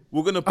 I'm with it.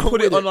 We're gonna I'm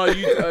put it with on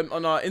our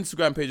on our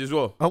Instagram page as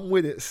well. I'm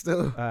with it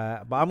still.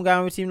 But I'm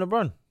going with Team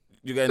LeBron.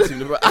 You're getting Team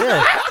LeBron.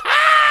 Yeah.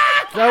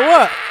 So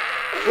what?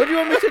 What do you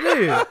want me to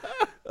do?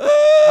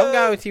 I'm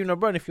going with Team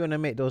LeBron if you want to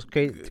make those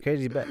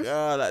crazy bets.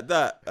 Yeah, like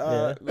that.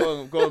 Yeah.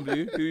 Go on,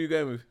 Blue. Who are you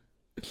going with?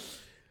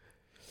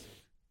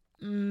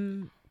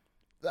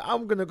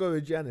 I'm gonna go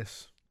with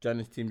Giannis.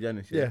 Team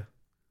Giannis. Yeah.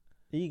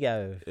 You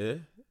go. Yeah.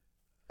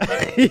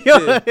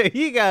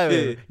 You go.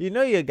 Yeah. You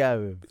know you're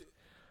going.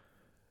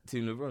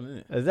 Team LeBron, isn't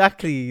it?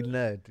 Exactly,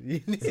 nerd.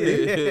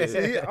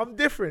 See, I'm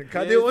different.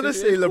 I didn't want to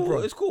say it's LeBron.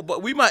 Cool, it's cool,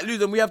 but we might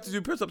lose and we have to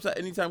do press-ups at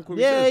any time.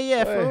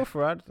 Yeah, Boy. for real,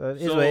 Fred. It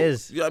is So, what it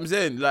is. You know what I'm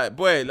saying? Like,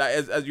 boy, like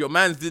as your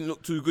man's didn't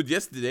look too good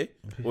yesterday.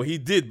 Well, he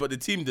did, but the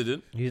team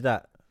didn't. Who's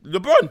that?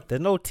 LeBron. There's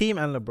no team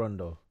and LeBron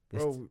though.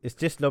 Bro. It's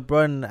just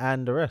LeBron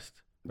and the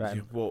rest. Right?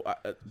 Yeah, well,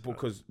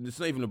 because it's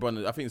not even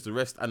LeBron. I think it's the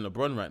rest and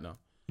LeBron right now.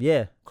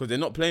 Yeah, Because they're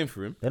not playing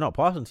for him. they're not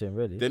passing to him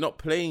really. They're not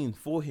playing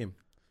for him.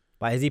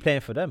 But is he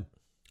playing for them?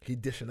 He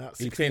dishing out.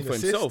 He's 16 playing for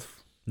assists.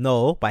 himself.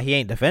 No, but he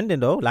ain't defending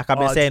though. Like I've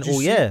been Oh, saying did you all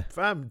see- year.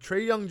 Fam,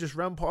 Trey Young just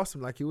ran past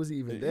him like he wasn't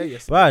even there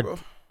yesterday. Brad, bro.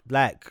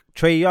 like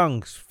Trey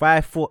Young's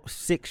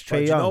 5'6" But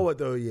Trey you Young. know what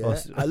though? Yeah,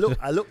 Oh,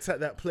 I looked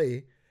at that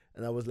play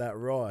and I was like,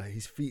 raw.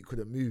 His feet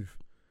couldn't move.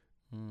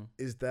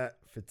 Is that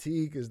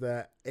fatigue? Is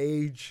that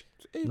age?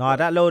 Nah,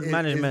 that load It-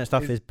 management it-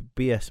 stuff it- is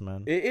BS,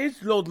 man. It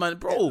is load, man,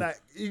 bro. Like,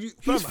 fam, He's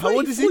how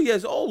old is 34 he?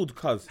 years old,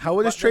 cuz. How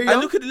old is Trey And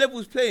Young? look at the level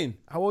he's playing.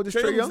 How old is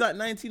Trey Trey Young's Young? like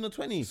 19 or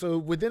 20. So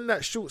within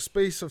that short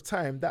space of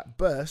time, that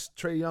burst,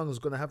 Trey Young is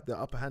gonna have the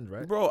upper hand,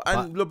 right? Bro,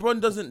 and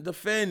LeBron doesn't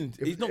defend.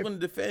 He's not going to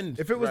defend.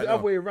 If it was right the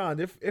other now. way around,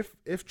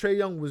 if Trey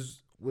Young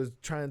was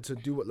trying to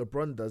do what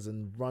LeBron does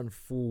and run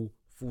full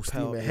steam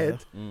Pelt,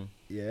 ahead, Mm.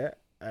 yeah,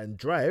 and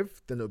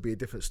drive, then it'll be a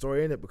different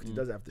story in it because he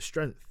doesn't have the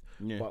strength.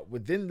 Yeah. But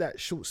within that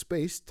short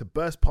space to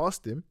burst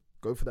past him,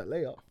 go for that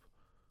layup,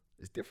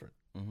 it's different.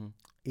 Mm-hmm.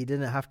 He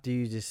didn't have to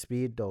use his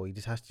speed though. He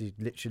just has to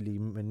literally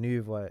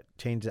maneuver,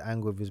 change the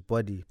angle of his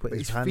body, put But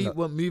his his hand feet up.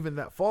 weren't moving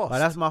that fast. But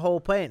that's my whole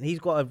point. He's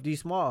got to do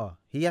smarter.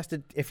 He has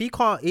to. If he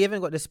can't, he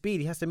haven't got the speed.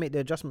 He has to make the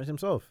adjustments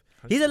himself.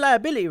 He's a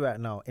liability right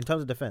now in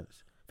terms of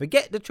defense.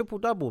 Forget the triple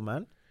double,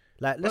 man.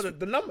 Like, let's. But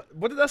the number.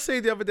 What did I say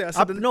the other day? I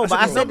said No, but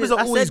I the said numbers this-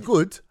 are I always said-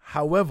 good.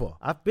 However,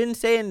 I've been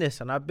saying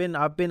this, and I've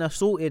been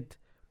assaulted,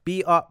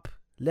 beat up,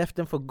 left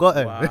and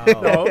forgotten.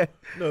 Wow.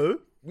 no,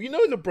 we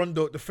know LeBron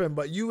don't defend,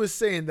 but you were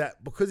saying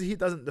that because he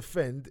doesn't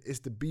defend, it's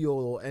the be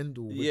all or end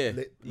all. With Yeah.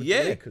 with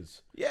Yeah. the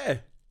Lakers. Yeah.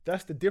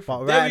 That's the But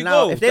difference. There right we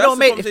now, go. if they That's don't the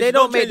make conversation.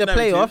 Don't change the the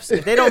narrative. playoffs,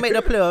 if they don't make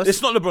the playoffs,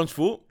 It's not LeBron's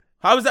fault.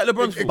 How is that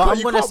LeBron's fault? But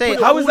I'm gonna say,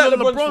 how is that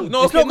LeBron's fault?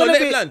 No, it's not gonna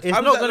be. land.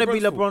 It's not gonna be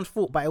LeBron's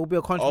fault, but it will be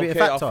a contributing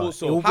factor. I thought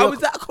so. How is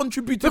that a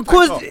contributing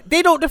because factor?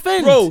 they don't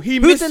defend. Bro, he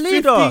Who's missed the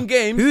leader? 15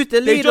 games. Who's the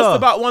leader? They just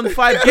about won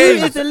 5 Who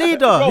games. is the leader?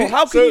 Bro,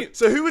 how can you?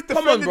 So who was Come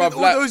on, defending bruv, in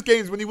all like- those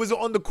games when he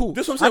wasn't on the court?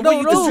 That's what I'm saying. I don't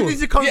When you- know. As soon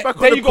as he comes Yeah, back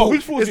there on the you go. court,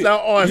 Whose fault it's is like,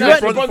 it? oh, it's You LeBron's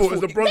had fault. LeBron's It's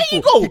fault. LeBron's There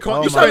you fault. go. He can't Oh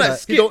You my sound like God.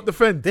 Skip. He don't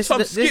defend. This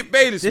Some is Skip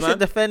Bayless, This man. is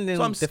defending.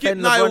 Some Skip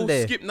defending Niall, LeBron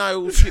there. Skip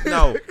Niall, Skip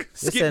now.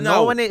 Skip Listen, now.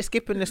 no one ain't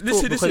skipping this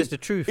talk because it's the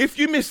truth. If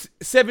you miss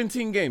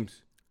 17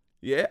 games,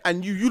 yeah,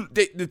 and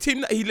the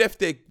team that he left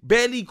there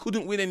barely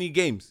couldn't win any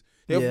games.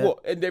 They have Yeah. what?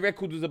 And their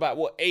record was about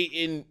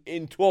 8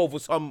 in 12 or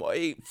some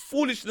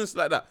foolishness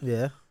like that.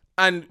 Yeah.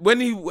 And when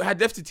he had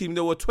left the team,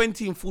 they were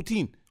 20 and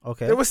 14.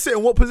 Okay. They were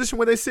sitting. What position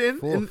were they sitting?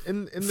 Fourth.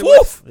 In the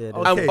Fourth. Yeah,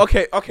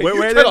 Okay. Okay. Where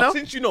you are tell they us, now?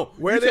 since you know.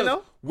 Where you are they tell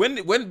us,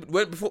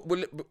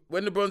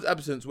 when LeBron's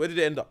absence, where did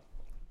they end up?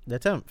 They're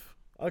 10th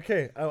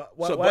Okay.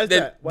 Why So, is but then-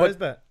 that? Why but- is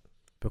that?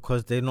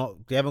 because they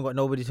haven't got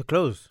nobody to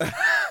close.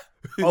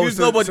 Who's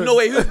so- nobody? so- No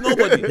way. Who's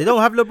nobody? They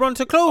don't have LeBron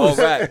to close.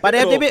 Oh, right. But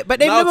they've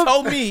now never.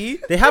 tell me.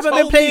 They haven't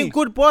been tell playing me-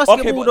 good basketball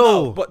Okay, but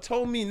though. now, but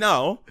tell me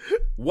now,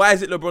 why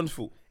is it LeBron's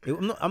fault?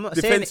 I'm not saying it.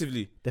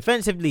 Defensively.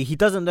 Defensively, he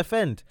doesn't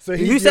defend. So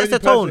who he's sets the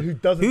the only person tone? who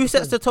doesn't Who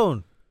sets defend. the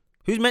tone?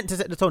 Who's meant to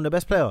set the tone? The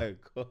best player.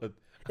 Oh, God.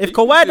 If Are you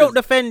Kawhi don't serious?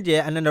 defend,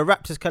 yeah, and then the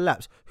Raptors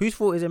collapse, whose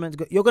fault is it meant to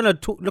go? You're gonna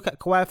look at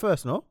Kawhi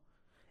first, no?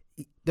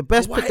 The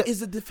best. Kawhi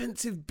is a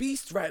defensive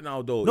beast right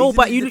now, though. No, He's in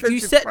but his you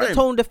defensive set prime. the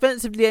tone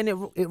defensively, and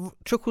it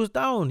trickles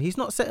down. He's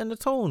not setting the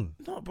tone.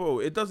 No, bro,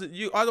 it doesn't.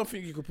 I don't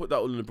think you could put that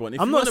on LeBron. If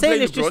I'm you not wanna saying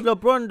blame it's just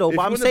LeBron though, if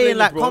but you I'm wanna saying blame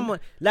like, LeBron, come on,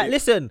 like, it-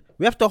 listen,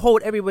 we have to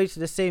hold everybody to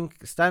the same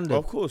standard,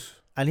 Of course.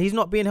 and he's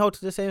not being held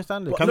to the same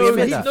standard. But Can no, we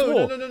admit he's that? not.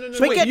 No.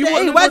 So Wait, get you the-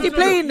 want- hey, no, why no, is he no,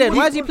 playing no. then?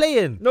 Why is he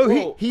playing? No,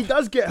 Bro. he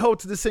does get held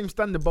to the same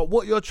standard, but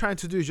what you're trying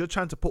to do is you're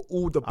trying to put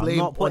all the I'm blame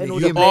not on putting all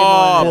him. the blame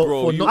on for-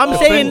 bro, for you not I'm are.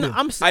 saying,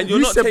 defending. And you're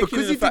You not said taking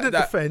because the he fact didn't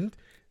that defend,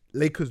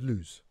 Lakers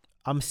lose.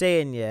 I'm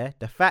saying, yeah,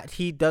 the fact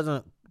he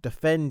doesn't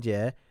defend,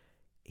 yeah,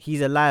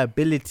 he's a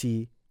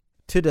liability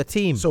to the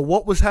team. So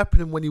what was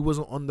happening when he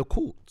wasn't on the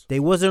court? They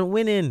wasn't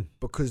winning.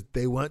 Because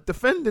they weren't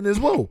defending as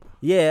well.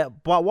 Yeah,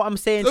 but what I'm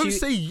saying to Don't you,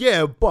 say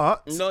yeah,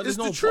 but No, it's there's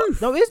the no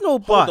truth. no, there's no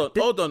but.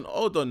 Hold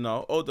on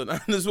now. And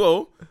as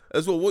well,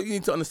 what you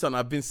need to understand,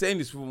 I've been saying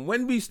this from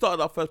when we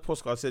started our first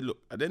podcast. I said, look,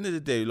 at the end of the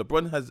day,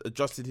 LeBron has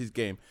adjusted his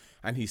game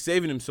and he's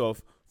saving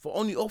himself for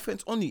only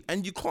offense only,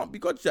 and you can't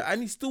begrudge that.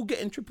 And he's still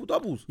getting triple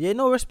doubles. Yeah,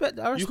 no respect.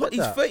 I You respect can't,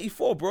 he's that.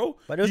 34, bro.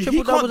 But those he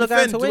triple can't doubles are going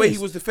defend to the way he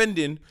waste. was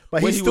defending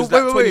But when he's he was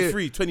still like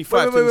 23,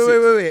 25, 26.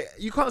 wait.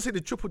 You can't say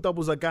the triple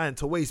doubles are going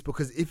to waste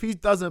because if he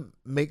doesn't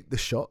make the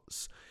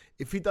shots,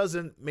 if he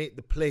doesn't make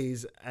the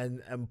plays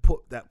and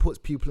puts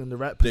people in the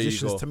right There you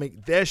positions go. to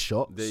make their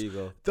shots, There you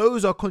go.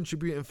 those are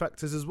contributing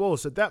factors as well.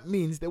 So that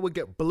means they will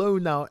get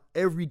blown out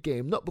every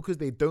game, not because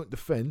they don't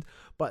defend,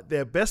 but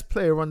their best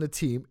player on the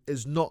team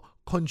is not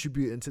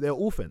contributing to their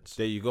offense.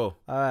 There you go.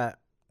 All right,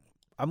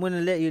 I'm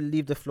gonna let you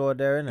leave the floor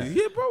there, innit?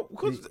 Yeah, bro.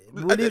 Because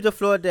We'll leave the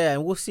floor there,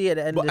 and we'll see at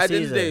the end But of at the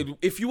the end of season. the day,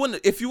 if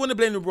you want to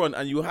blame LeBron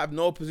and you have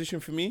no opposition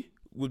for me,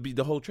 would be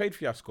the whole trade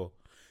fiasco.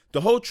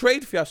 The whole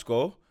trade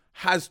fiasco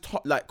has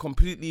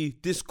completely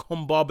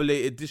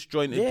discombobulated,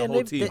 disjointed Yeah, the and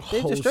whole they've team.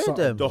 they've destroyed side.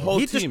 them. The whole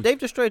team. They've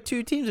destroyed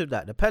 2 teams with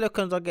that. The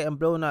Pelicans are getting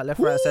blown out left,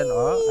 right, center,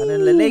 and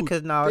then the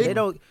Lakers now they- they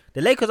don't.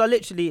 The Lakers are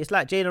literally. It's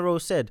like Jane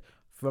Rose said.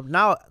 From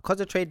now, because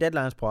the trade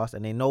deadline's passed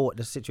and they know what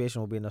the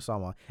situation will be in the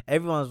summer,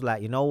 everyone's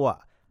like, you know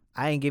what?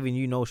 I ain't giving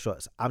you no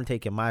shots. I'm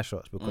taking my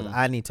shots because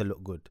I need to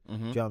look good. Do you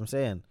know what I'm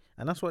saying?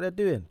 And that's what they're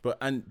doing. But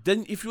and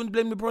then if you want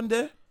to blame LeBron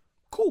there,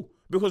 cool.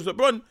 Because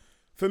LeBron,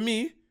 for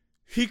me,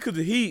 he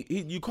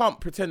you can't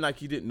pretend like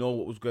he didn't know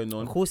what was going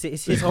on. Of course,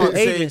 it's You his whole can't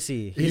say-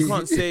 agency. You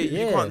can't say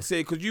Yeah. you can't say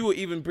because you were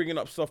even bringing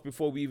up stuff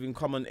before we even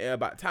come on air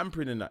about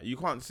tampering and that. You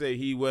can't say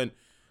he went.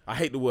 I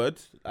hate the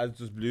word as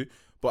just blue,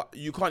 but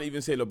you can't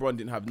even say LeBron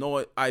didn't have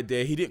no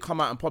idea. He didn't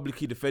come out and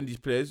publicly defend his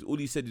players. All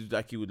he said is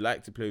like he would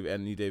like to play with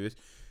Anthony Davis.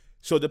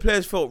 So the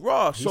players felt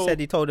raw. He So said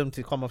he told them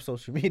to come off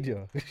social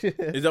media.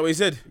 is that what he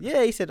said?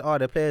 Yeah, he said, "Oh,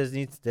 the players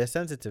they're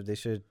sensitive. They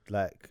should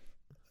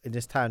in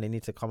this time they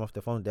need to come off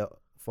their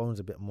phones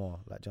a bit more."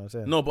 Like, do you know what I'm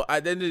saying? No, but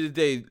at the end of the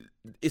day,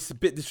 it's a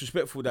bit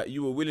disrespectful that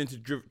you were willing to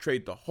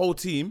trade the whole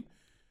team.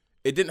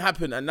 It didn't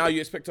happen, and now you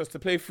expect us to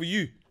play for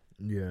you.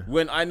 Yeah.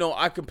 When I know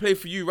I can play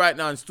for you right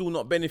now and still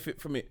not benefit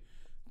from it.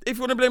 If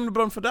you want to blame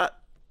LeBron for that,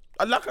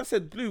 like I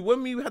said, Blue,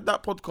 when we had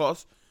that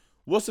podcast,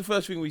 what's the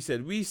first thing we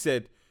said? We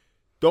said,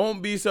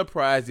 don't be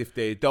surprised if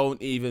they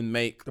don't even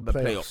make the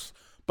playoffs.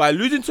 By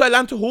losing to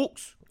Atlanta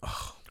Hawks,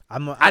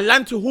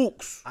 Atlanta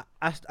Hawks.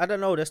 I don't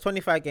know. There's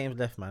 25 games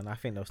left, man. I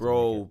think they'll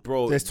still make it.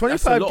 Bro. There's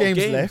that's a 25 lot of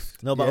games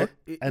left. No, but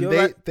and you're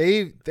right.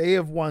 they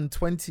have won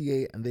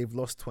 28 and they've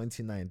lost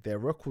 29. Their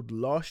record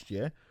last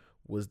year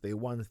was they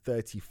won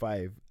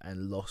 35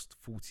 and lost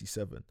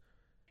 47.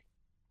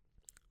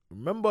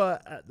 Remember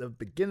at the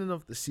beginning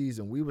of the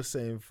season, we were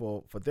saying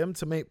for them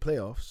to make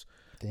playoffs,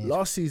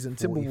 last season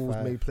Timberwolves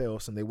 45. made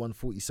playoffs and they won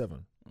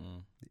 47.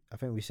 I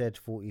think we said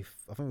 40.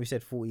 I think we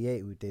said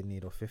 48. We did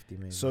need or 50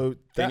 maybe. So They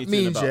that need to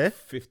win means about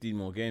 15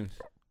 more games.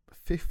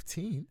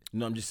 15.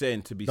 No, I'm just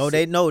saying to be. No,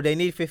 they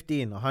need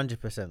 15,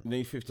 100%. They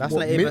need 15. That's What,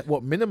 not even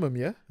what minimum?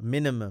 Yeah.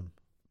 minimum.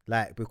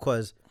 Like,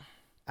 because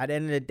at the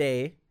end of the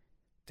day,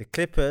 the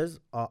Clippers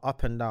are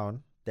up and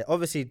down. They're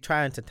obviously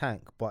trying to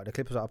tank, but the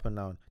Clippers are up and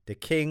down. The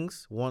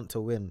Kings want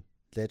to win.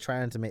 They're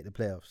trying to make the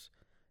playoffs.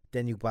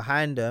 Then you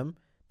behind them,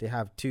 they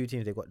have two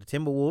teams. They've got the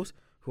Timberwolves,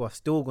 who are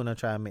still gonna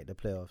try and make the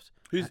playoffs.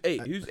 Who's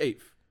eighth? Who's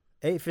eighth?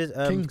 Eighth is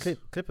Kings.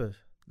 Clippers.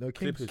 No,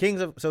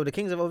 Kings. So the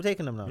Kings have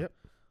overtaken them now. Yep.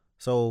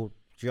 So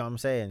do you know what I'm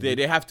saying?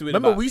 They have to win.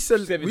 Remember, about we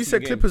said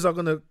 17 Clippers are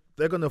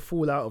they're gonna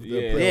fall out of the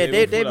Yeah. playoffs. Yeah,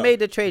 they they've will made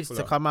the pull trades pull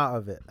to out. come out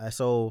of it.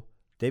 So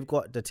they've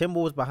got the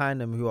Timberwolves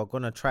behind them who are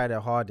gonna try their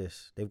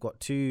hardest. They've got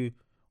two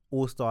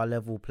all-star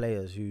level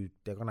players who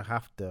they're gonna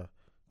have to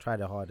try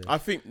their hardest. I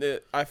think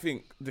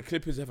the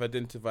Clippers have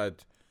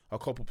identified a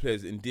couple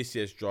players in this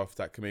year's draft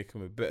that can make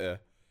them a better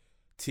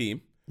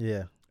team.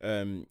 Yeah.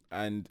 And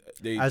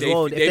they As they,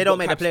 well, they've if they don't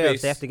got make the cap playoffs,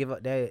 space. they have to give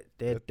up. They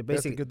They have to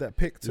basically give that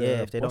pick to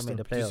if they don't Boston.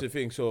 make the This is playoffs. the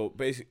thing. So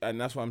basic,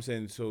 and that's what I'm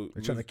saying. So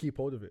They're trying to keep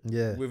hold of it.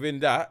 Yeah. within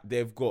that,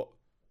 they've got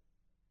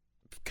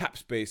cap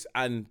space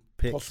and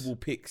Picks. possible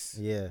picks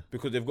Yeah.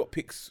 because they've got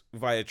picks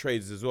via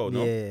trades as well.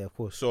 No, Yeah, of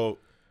course. so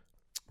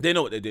they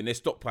know what they're doing. They're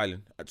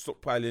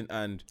stockpiling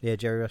and Yeah,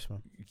 Jerry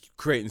Westman.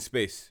 creating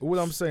space. All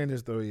I'm saying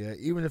is though, yeah,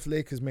 even if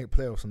Lakers make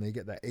playoffs and they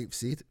get that 8th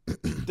seed,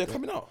 They're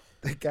coming out.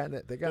 they're getting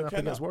up coming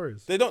against out.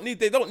 Warriors. They don't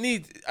need.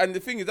 And the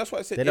thing is, that's what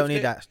I said. They if don't need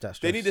that stress.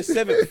 They need the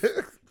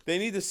 7th. They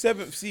need the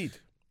 7th seed.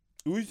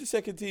 Who's the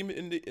second team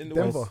in the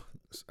Denver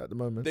West? at the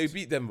moment. They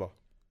beat Denver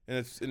in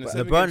the But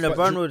 7 LeBron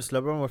games.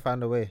 LeBron would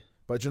find a way.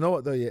 But you know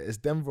what though, yeah, it's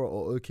Denver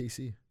or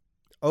OKC.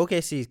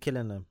 OKC is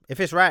killing them. If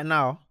it's right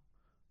now,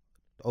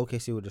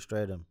 OKC will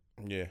destroy them.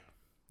 Yeah.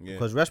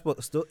 Because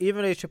Westbrook still,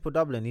 even though he's triple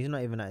doubling, he's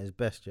not even at his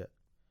best yet.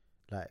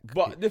 Like,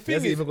 But the He thing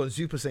hasn't is, even gone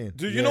Super Saiyan.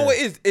 do you know what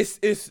it is?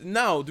 It's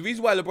now the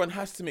reason why LeBron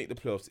has to make the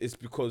playoffs is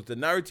because the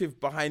narrative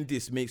behind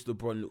this makes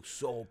LeBron look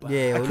so bad.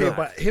 Yeah, Okay, look.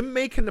 but him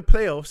making the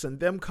playoffs and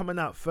them coming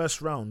out first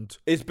round.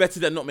 It's better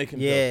than not making.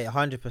 Yeah,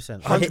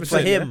 100%.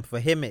 100%, For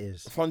him, it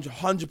is.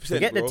 100%.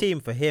 Forget the bro. team.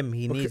 For him,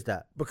 he Okay. needs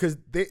that. Because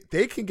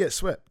they can get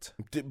swept.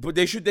 But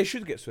they should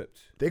get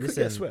swept. They could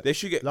Listen, get swept. They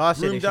should get Last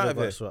year, they roomed should out have of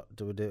got here.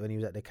 swept when he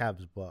was at the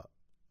Cavs. But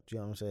do you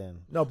know what I'm saying?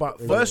 No, but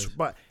It first, is.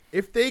 but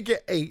if they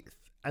get 8th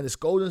and it's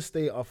Golden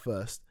State are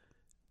first,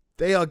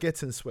 they are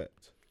getting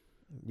swept.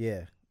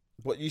 Yeah.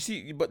 But you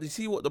see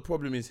what the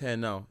problem is here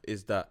now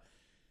is that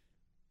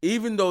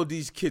even though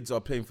these kids are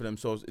playing for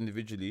themselves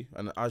individually,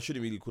 and I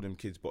shouldn't really call them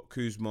kids, but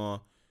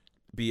Kuzma,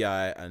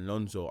 Bi, and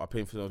Lonzo are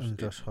playing for And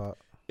themselves Josh Hart.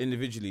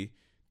 individually,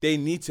 they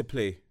need to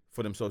play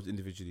for themselves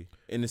individually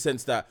in the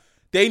sense that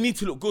they need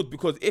to look good.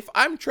 Because if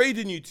I'm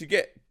trading you to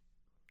get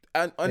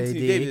Anthony AD.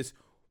 Davis,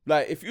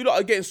 like if you lot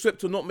are getting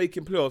swept or not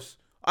making playoffs,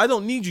 I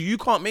don't need you. You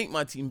can't make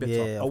my team better.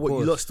 Yeah, Or of what, you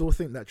course. lot still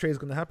think that trade's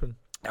going to happen?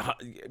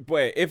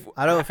 Boy, if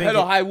I don't think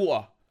hell or it- high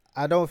water.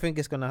 I don't think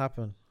it's gonna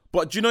happen.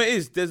 But do you know what it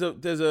is? There's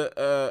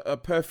a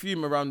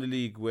perfume around the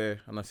league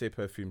where, and I say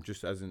perfume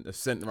just as in a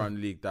scent around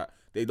the league that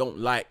they don't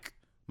like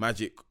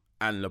Magic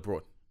and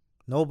LeBron.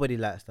 Nobody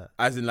likes that.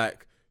 As in,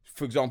 like,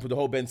 for example, the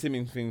whole Ben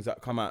Simmons things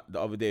that come out the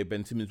other day.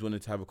 Ben Simmons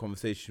wanted to have a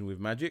conversation with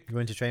Magic. You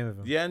went to train with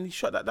him. Yeah, and he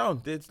shut that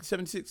down. The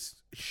 76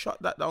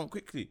 shut that down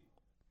quickly.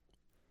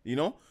 You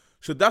know?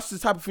 So that's the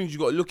type of things you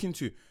got to look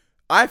into.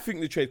 I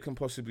think the trade can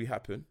possibly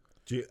happen.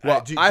 Do you,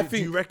 Well, I do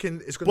think you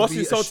reckon it's going to Boston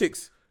be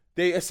Celtics,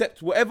 they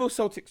accept whatever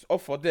Celtics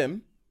offer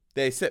them,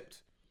 they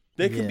accept.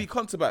 They can Yeah. be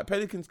cunts about it.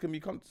 Pelicans can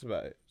be cunts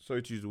about it.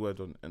 Sorry to use the word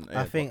on an air,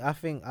 I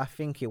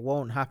think it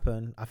won't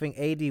happen. I think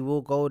AD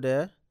will go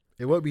there,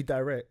 It won't be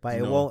direct. but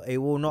No. it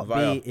will not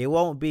Via. be. It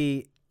won't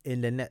be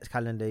in the next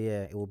calendar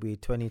year. It will be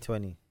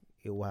 2020.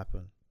 It will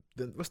happen.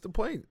 Then what's the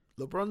point?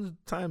 LeBron's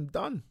time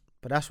done.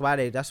 But that's why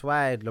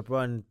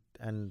LeBron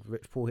and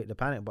Rich Paul hit the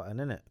panic button,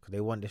 innit? Because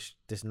they want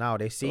this now.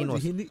 They've seen Told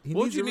what's you, he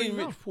What needs do you a ring mean,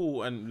 now. Rich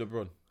Paul and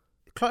LeBron?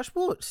 Clutch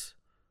Sports.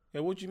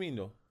 Yeah, what do you mean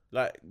though?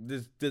 Like,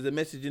 there's a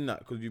message in that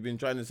because you've been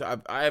trying to say.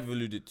 I have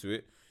alluded to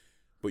it,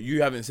 but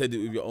you haven't said it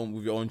with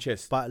your own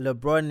chest. But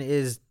LeBron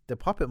is the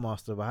puppet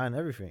master behind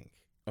everything.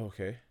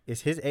 Okay.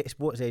 It's his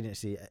sports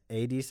agency.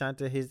 AD signed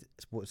to his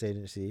sports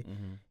agency.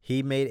 Mm-hmm.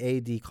 He made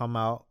AD come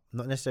out,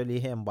 not necessarily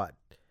him, but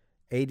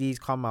AD's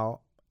come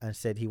out and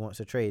said he wants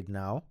to trade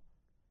now.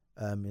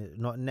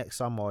 Not next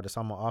summer or the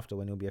summer after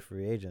when he'll be a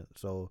free agent.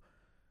 So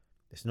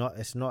it's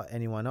not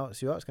anyone else.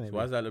 Who else can it So be?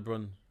 why is that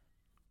LeBron?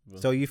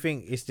 So you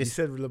think it's He just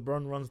said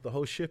LeBron runs the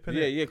whole ship,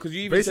 innit? Yeah, because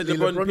you even Basically, said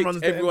LeBron, LeBron runs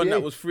picked the everyone NBA.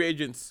 that was free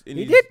agents in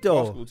He his did, though.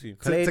 basketball team.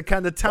 Clay- To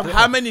kind of tap But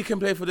how many can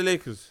play for the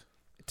Lakers?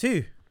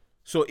 2?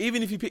 So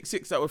even if you pick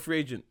 6 that were free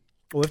agent,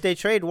 Or if they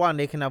trade 1,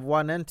 they can have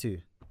 1 and 2.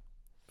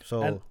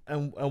 So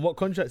And what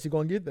contracts you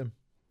gonna give them?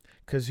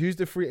 Because who's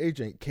the free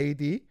agent?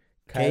 KD,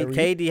 Kyrie,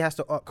 KD has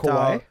to opt Kawhi.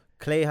 out.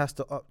 Clay has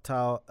to opt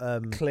out.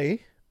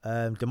 Clay.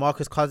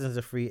 DeMarcus Cousins is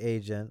a free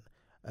agent.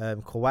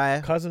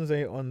 Kawhi. Cousins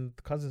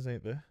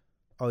ain't there.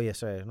 Oh yeah,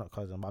 sorry, not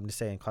Cousins. But I'm just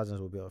saying Cousins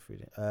will be a free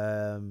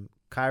agent.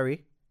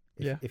 Kyrie.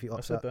 If he I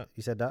opts said out, that.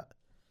 you said that.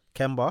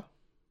 Kemba.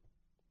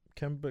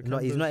 Kemba. No,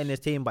 he's not in Kemba's- his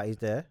team, but he's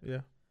there.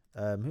 Yeah.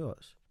 Who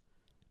else?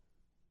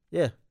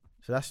 Yeah,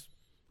 So that's.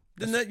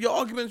 Your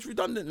argument's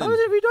redundant. Then. How is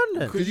it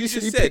redundant? Because you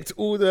just picked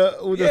all the.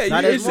 Yeah, Nah,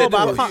 you there's more, said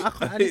but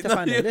it. I need to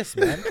find the list,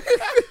 man.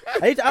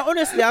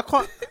 Honestly, I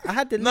can't. I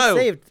had the list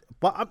saved,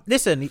 but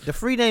listen, the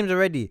 3 names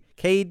already: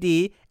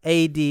 KD,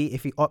 AD.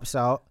 If he opts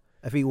out,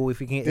 if he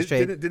can get it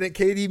straight. Didn't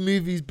KD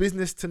move his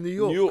business to New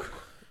York?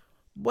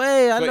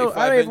 Wait, I don't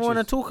even want to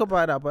ventures. talk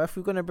about that. But if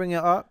we're gonna bring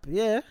it up,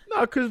 yeah.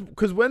 No,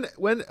 because when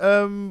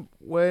LeBron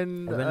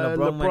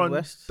went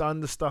west.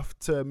 done the stuff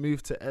to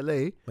move to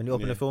LA, When you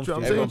open the film Do you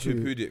know what I'm studio, Everyone saying to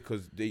you? poo-pooed it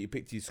because he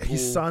picked his school.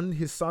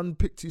 his son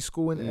picked his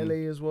school in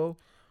LA as well.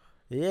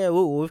 yeah.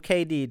 Well, with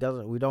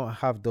KD, we don't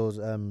have those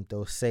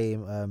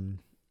same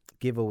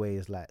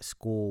giveaways like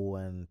school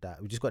and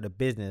that. We just got the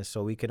business,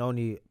 so we can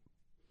only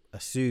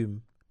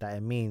assume that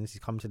it means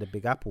he's come to the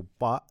Big Apple.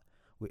 But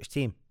which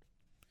team?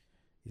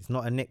 It's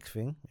not a Knicks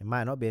thing. It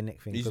might not be a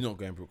Knicks thing. He's not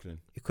going Brooklyn.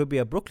 It could be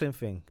a Brooklyn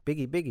thing.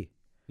 Biggie.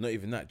 Not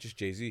even that. Just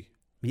Jay-Z.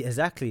 Yeah,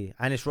 exactly.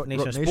 And it's Rock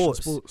Nation, Rock Nation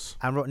Sports.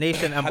 And Rock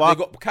Nation and Have they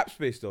got cap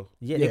space though?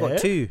 Yeah, they got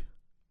 2.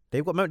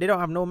 They don't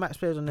have no max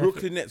players on there.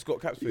 Brooklyn Nets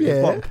got cap space. Yeah.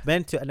 They've got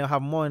meant to, and they'll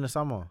have more in the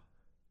summer.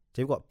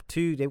 They've got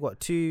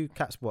two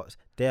cap spots.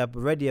 They are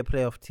already a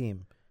playoff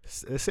team.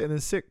 They're sitting in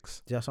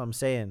 6. That's what I'm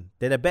saying.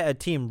 They're the better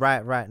team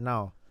right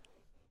now.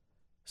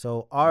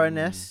 So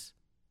RNS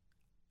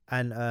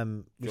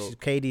and which is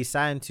KD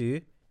signed to,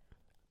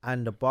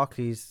 and the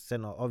Barclays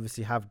Center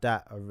obviously have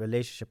a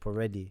relationship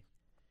already,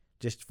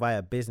 just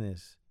via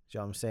business. Do you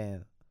know what I'm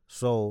saying?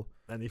 So,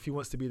 And if he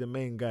wants to be the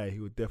main guy, he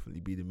would definitely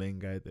be the main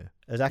guy there.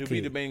 exactly.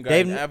 He'll be the main guy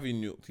in every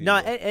New York team. No,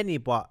 any,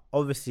 but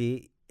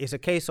obviously it's a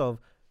case of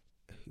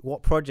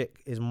what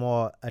project is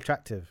more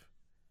attractive.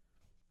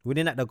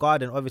 Winning at the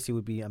Garden obviously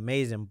would be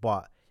amazing,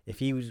 but if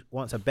he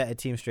wants a better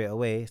team straight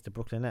away, it's the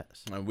Brooklyn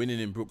Nets. And winning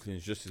in Brooklyn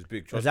is just as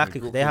big. Trust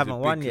Exactly, me, because they haven't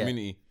Brooklyn's a won big yet.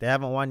 community. They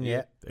haven't won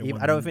yet. They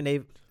won I don't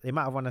think they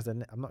might have won as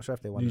the. I'm not sure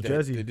if they won. New They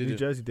Jersey didn't.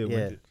 did Yeah.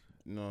 win.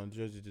 No,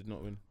 Jersey did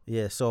not win.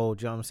 Yeah, so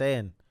do you know what I'm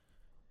saying?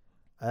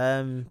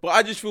 But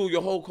I just feel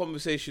your whole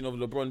conversation of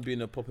LeBron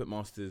being a puppet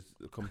master is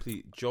a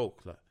complete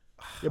joke. Like,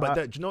 Yeah, but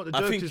do you know what the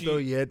I joke think is though?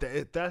 Yeah,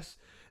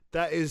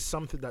 that is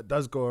something that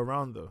does go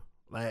around though.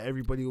 Like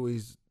everybody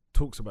always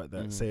talks about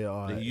that. Say,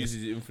 that he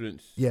uses his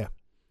influence. yeah.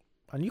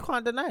 And you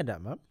can't deny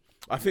that, man.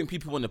 I think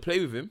people want to play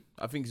with him.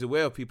 I think he's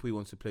aware of people he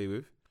wants to play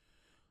with.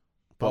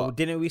 But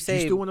didn't we Do you say?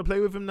 still want to play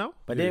with him now?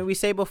 But didn't we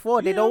say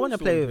before they Yeah, don't I want to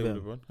still play wanna with play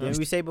him? with LeBron. Didn't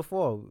we say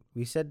before?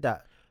 We said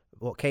that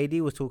what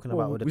KD was talking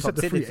about with the we said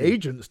the free toxicity.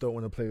 agents don't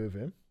want to play with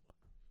him.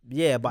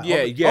 Yeah, but Yeah,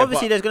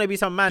 obviously but there's gonna be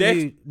some man They're,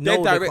 who they're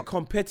know direct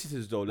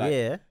competitors though. Like,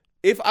 yeah.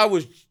 if I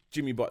was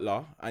Jimmy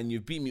Butler and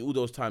you've beat me all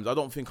those times, I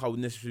don't think I would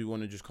necessarily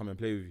want to just come and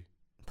play with you.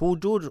 Paul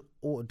George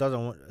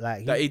doesn't want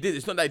like. That he did.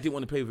 It's not that he didn't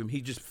want to play with him.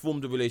 He just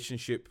formed a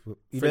relationship. You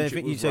don't friendship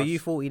think with so? Russ. You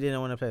thought he didn't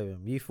want to play with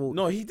him? You thought?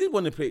 No, he did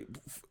want to play.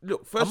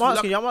 Look, first I'm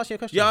asking you a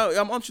question. Yeah,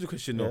 I'm answering the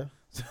question though.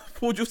 Yeah.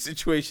 Paul George's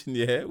situation,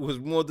 was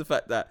more the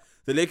fact that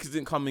the Lakers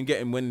didn't come and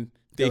get him when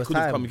they could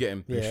have come and get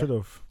him. Yeah. They should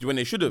have. When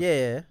they should have.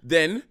 Yeah.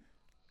 Then,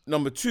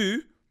 number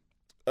 2,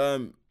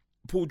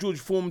 Paul George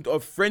formed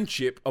a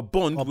friendship, a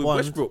bond with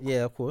Westbrook.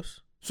 Yeah, of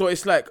course. So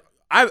it's like,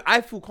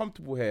 I feel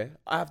comfortable here.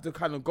 I have to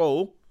kind of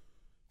go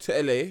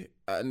to LA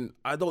and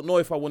I don't know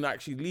if I want to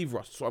actually leave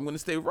Russ. So I'm going to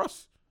stay with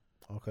Russ.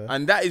 Okay.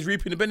 And that is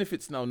reaping the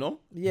benefits now,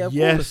 no? Yeah, of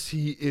Yes, course.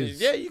 he is.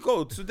 There you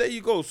go. So there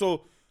you go.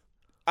 So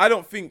I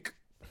don't think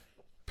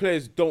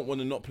players don't want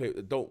to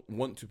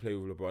play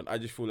with LeBron. I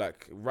just feel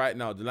like right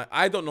now,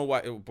 I don't know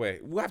why. Boy,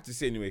 we'll have to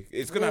see anyway.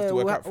 It's gonna have to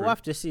work out for We'll him.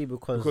 have to see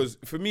Because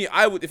for me,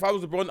 if I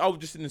was LeBron, I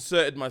would just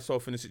inserted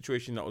myself in a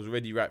situation that was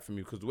already right for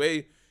me. Because the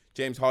way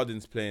James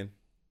Harden's playing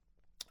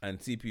and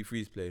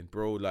CP3's playing,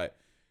 bro, like,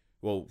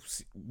 well,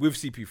 with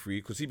CP3,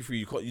 because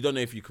CP3 you don't know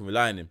if you can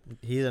rely on him.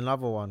 he's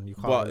another one you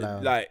can't But rely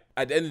on. like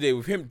at the end of the day,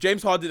 with him,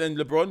 James Harden and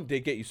LeBron,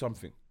 they get you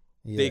something.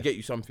 Yeah. They get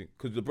you something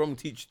because LeBron will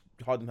teach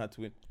Harden how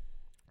to win.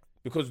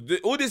 Because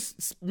all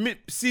this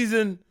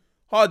mid-season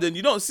Harden,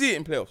 you don't see it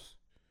in playoffs.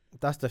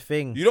 That's the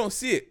thing. You don't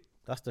see it.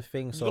 That's the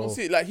thing. You So don't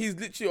see it. Like he's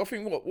literally, I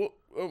think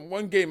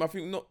one game, I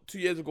think not 2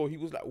 years ago, he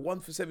was like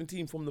 1 for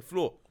 17 from the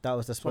floor. that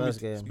was the Spurs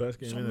game. Spurs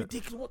game, So innit?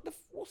 ridiculous.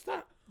 What's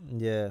that?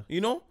 Yeah.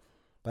 You know?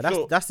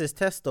 But that's his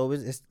test though.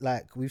 It's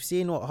like we've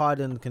seen what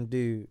Harden can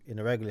do in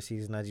the regular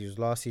season as he was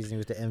last season. He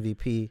was the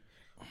MVP.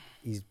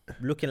 He's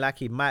looking like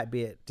he might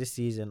be it this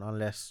season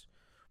unless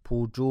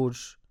Paul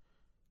George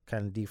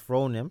can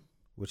dethrone him,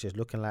 which is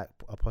looking like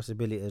a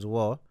possibility as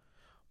well.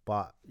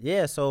 But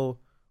yeah, so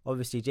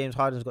obviously James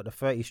Harden's got the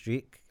 30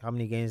 streak. How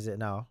many games is it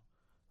now?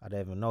 I don't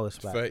even know.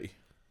 It's like 30.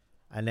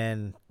 And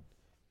then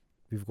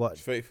we've got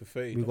 30 for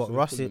 30. we've got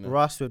That's what they're pulling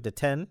Russ with the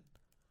 10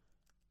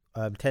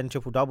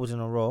 triple doubles in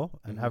a row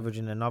and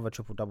averaging another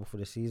triple double for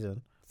the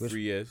season. now.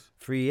 3 years.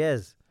 3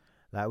 years.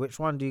 Like, which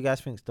one do you guys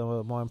think is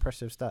the more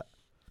impressive stat?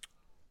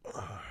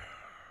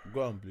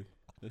 Go on, Blue.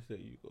 Let's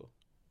let you go.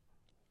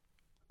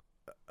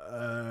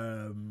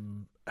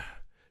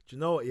 Do you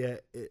know what? Yeah,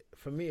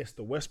 for me, it's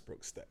the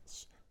Westbrook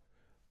stats.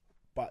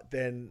 But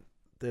then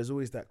there's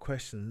always that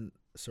question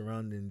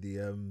surrounding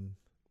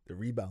the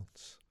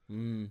rebounds.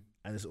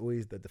 and it's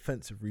always the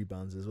defensive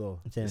rebounds as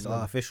well. It's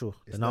artificial.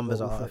 it's The numbers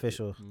never are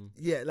artificial.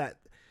 Yeah, like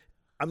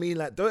I mean,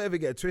 like don't ever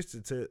get it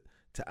twisted to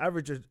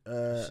average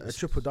a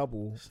triple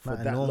double for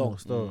that long.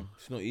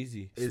 It's not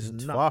easy.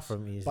 It's far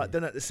from easy. But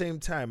then at the same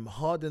time,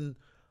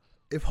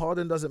 if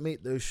Harden doesn't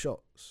make those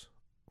shots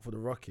for the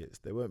Rockets,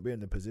 they won't be in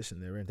the position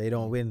they're in. They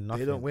don't win.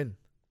 Nothing. They don't win.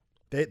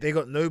 They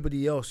got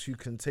nobody else who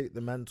can take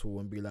the mantle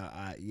and be like, all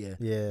right,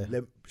 Yeah.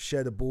 let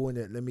share the ball in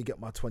it. Let me get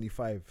my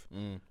 25.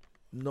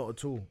 Not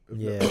at all.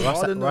 Yeah. If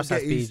Russ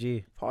has PG.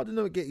 if Harden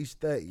don't get his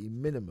 30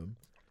 minimum,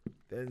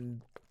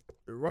 then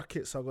the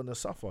Rockets are gonna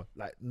suffer.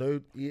 Like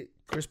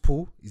Chris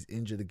Paul is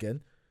injured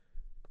again.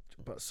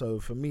 But so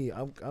for me,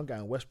 I'm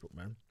going Westbrook,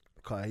 man.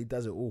 Because he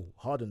does it all.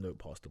 Harden don't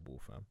pass the ball,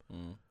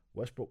 fam.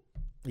 Westbrook.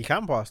 He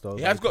can pass though.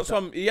 He has got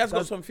some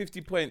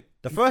 50-point.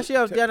 The first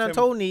year of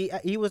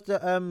D'Antoni, he was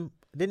the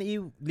didn't he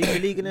lead the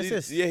league in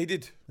assists? Yeah, he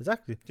did.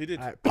 Exactly. He did.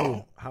 Right,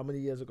 cool. How many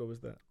years ago was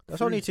that? That's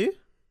 3? only 2.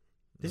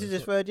 This No, is his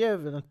it's third year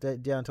of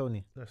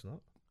D'Antoni. No, it's not.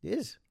 It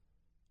is.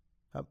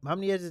 How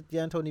many years has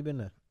D'Antoni been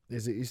there?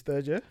 Is it his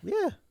third year?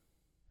 Yeah.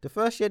 The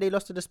first year they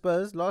lost to the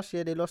Spurs. Last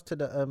year they lost to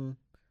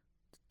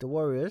the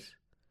Warriors.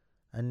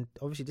 And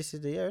obviously this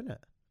is the year, isn't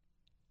it?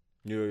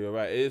 You're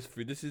right. It is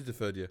 3. This is the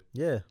third year.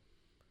 Yeah.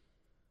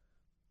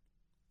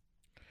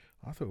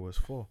 I thought it was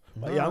 4.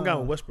 But yeah, I'm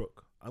going with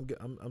Westbrook.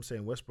 I'm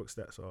saying Westbrook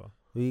stats are.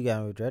 Who you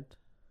going with, Dredd?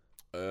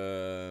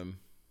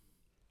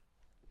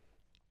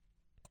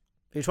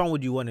 Which one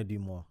would you want to do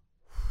more?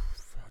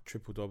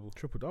 Triple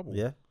double.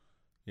 Yeah.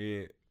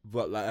 Yeah,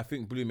 but like I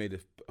think Blue made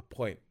a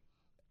point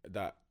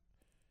that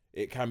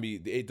it can be.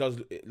 It does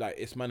like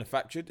it's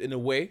manufactured in a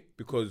way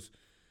because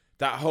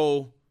that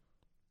whole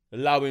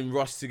allowing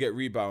Russ to get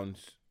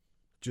rebounds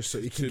just so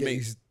he can get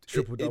his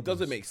triple doubles. It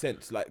doesn't make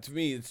sense. Like to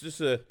me, it's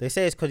just a. They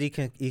say it's because he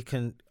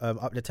can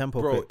up the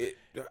tempo. Bro,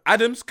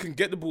 Adams can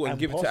get the ball and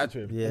give it to pass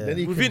Adams. him. Yeah. And then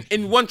he Within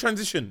in one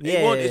transition.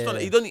 Yeah, It's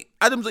not. He don't.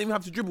 Adams don't even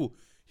have to dribble.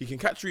 He can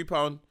catch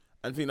rebound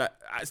and think like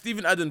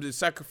Steven Adams is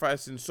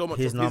sacrificing so much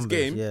his of numbers,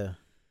 his game yeah.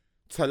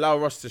 to allow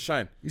Russ to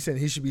shine. You saying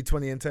he should be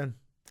 20 and 10?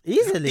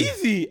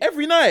 Easy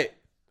every night.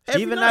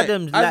 Steven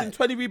Adams, as like, in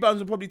 20 rebounds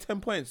and probably 10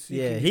 points.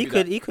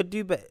 He could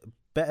do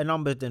better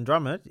numbers than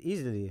Drummond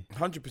easily.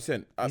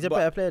 100%. He's a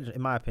better player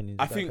in my opinion.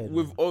 I think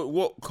with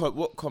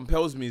what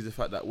compels me is the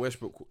fact that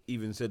Westbrook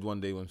even said one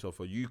day himself,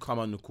 "You come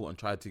on the court and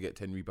try to get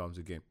 10 rebounds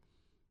a game.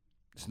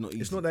 It's not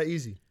easy. It's not that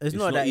easy. It's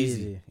not that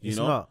easy. You It's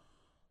know? not.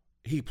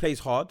 He plays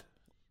hard.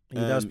 He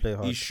does play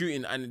hard. He's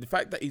shooting, and the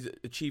fact that he's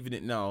achieving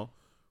it now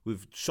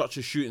with such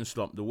a shooting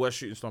slump, the worst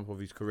shooting slump of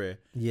his career,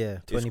 Yeah,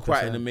 20%. is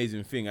quite an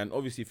amazing thing. And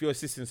obviously, if you're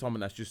assisting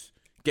someone that's just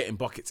getting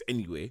buckets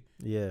anyway,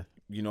 Yeah,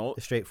 you know,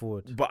 it's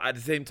straightforward. but at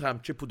the same time,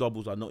 triple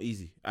doubles are not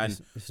easy. And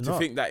It's to not.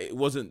 think that it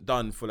wasn't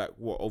done for like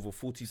what over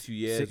 42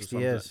 years, 60 or something,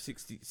 years. like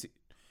 60,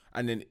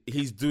 and then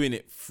he's doing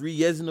it 3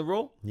 years in a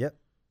row. Yep.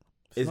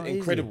 It's not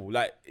incredible.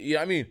 Like, you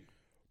know what I mean?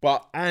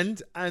 But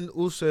And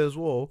also as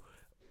well,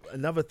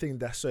 another thing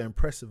that's so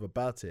impressive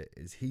about it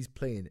is he's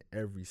playing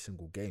every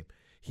single game.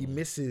 He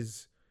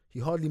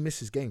hardly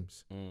misses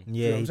games. Yeah, You know what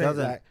he I'm saying?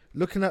 doesn't. Like,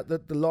 looking at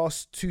the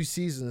last 2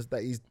 seasons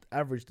that he's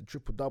averaged the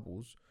triple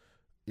doubles,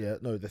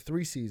 the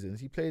 3 seasons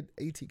he played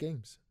 80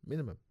 games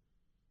minimum.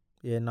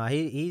 Yeah, no,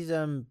 he's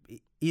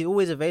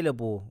always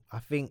available. I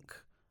think,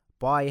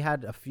 but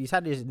he's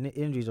had his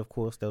injuries, of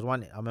course. There was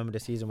one I remember the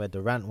season where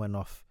Durant went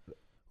off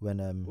when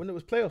it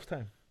was playoff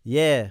time.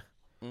 Yeah,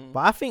 but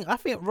I think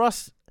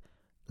Russ,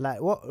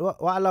 like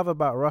what I love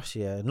about Russ,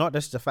 yeah, not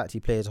just the fact he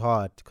plays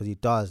hard because he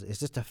does. It's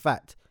just the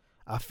fact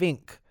I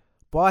think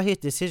by his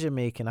decision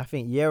making, I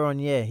think year on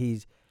year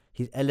he's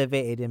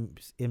elevated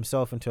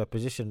himself into a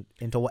position,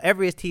 into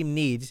whatever his team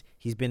needs.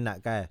 He's been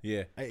that guy.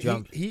 yeah,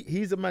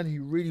 He's a man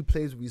who really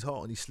plays with his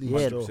heart on his sleeve.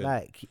 Yeah, still. 100%.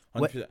 like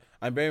 100%.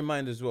 And bear in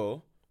mind as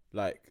well,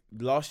 like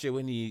last year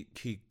when he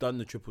done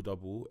the triple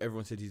double,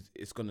 everyone said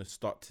it's gonna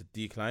start to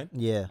decline.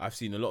 yeah, I've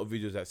seen a lot of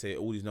videos that say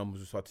all these numbers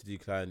will start to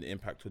decline, the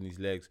impact on his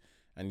legs,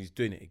 and he's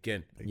doing it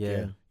again.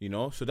 yeah. You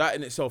know, so that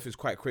in itself is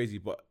quite crazy.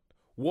 But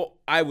what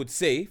I would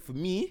say for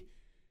me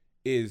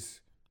is,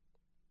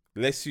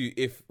 let's see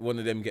if one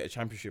of them get a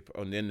championship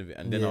on the end of it,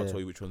 and then I'll Yeah. tell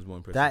you which one's more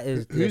impressive. That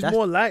is Who's that's-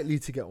 more likely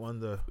to get one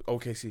though?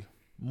 OKC.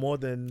 More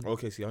than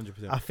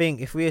 100%. I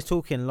think if we were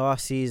talking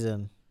last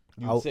season,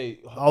 You would say,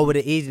 I would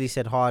have easily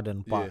said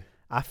Harden, but Yeah.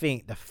 I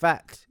think the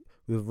fact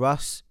with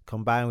Russ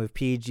combined with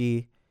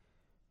PG,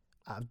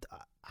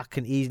 I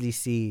can easily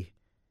see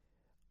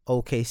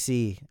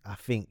OKC. I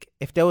think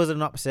if there was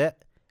an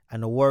upset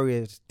and the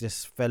Warriors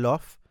just fell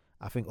off,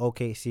 I think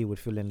OKC would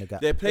fill in the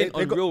gap. they're playing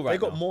they unreal right They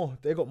got now. more.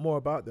 They got more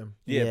about them.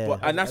 Yeah, Yeah. but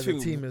and that's As a the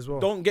team as well.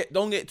 Don't get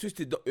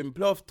twisted. In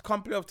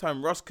playoff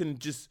time, Russ can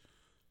just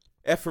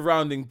F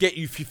around and get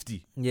you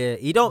 50. Yeah,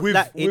 he don't With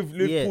like with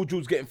Paul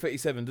George getting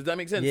 37. Does that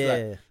make sense? Yeah.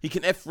 Like, he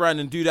can F around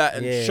and do that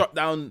and Yeah. shut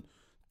down.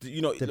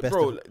 You know, The best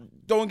bro. of- Like,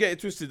 don't get it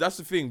twisted. That's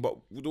the thing. But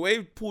the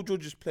way Paul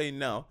George is playing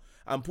now,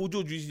 and Paul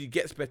George usually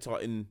gets better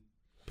in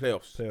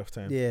playoffs. Playoff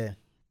time. Yeah,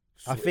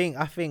 So- I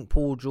think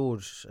Paul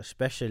George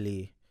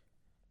especially,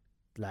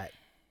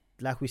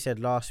 like we said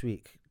last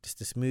week, just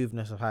the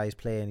smoothness of how he's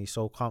playing. He's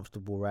so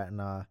comfortable right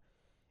now.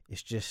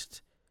 It's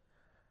just,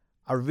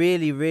 I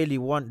really, really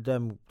want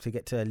them to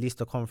get to at least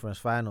the conference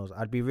finals.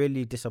 I'd be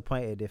really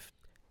disappointed if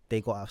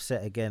they got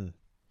upset again,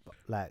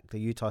 like the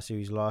Utah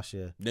series last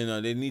year.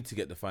 They need to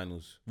get the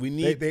finals. We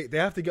need. They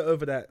have to get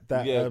over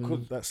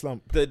that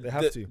slump. They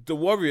have to. The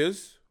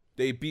Warriors,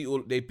 they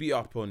beat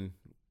up on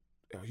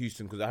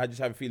Houston because I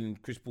just have a feeling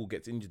Chris Paul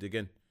gets injured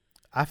again.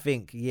 I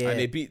think, yeah. And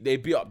they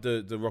beat up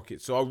the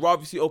Rockets. So I'd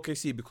rather see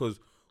OKC because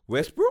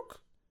Westbrook.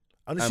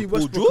 And Paul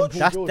Westbrook George?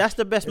 and Paul George. That's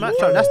the best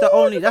matchup. That's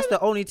the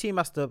only team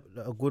that's a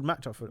good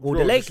matchup for. Or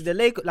the Lakers,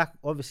 like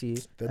obviously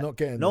they're not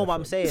getting. No, what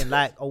I'm saying,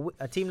 like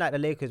a team like the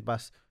Lakers,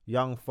 but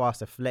young,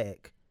 fast,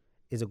 athletic,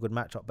 is a good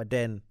matchup. But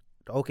then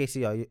the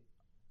OKC are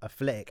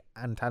athletic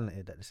and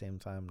talented at the same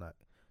time. Like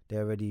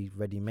they're already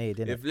ready-made.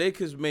 If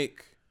Lakers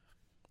make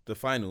the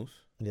finals,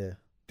 yeah,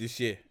 this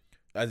year,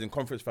 as in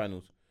conference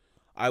finals,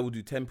 I will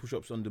do 10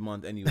 push-ups on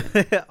demand anyway.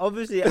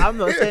 Obviously, I'm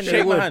not saying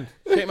Shake my hand.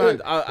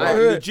 I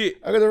legit.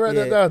 I'm gonna write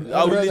that down.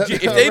 I will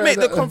legit. If they make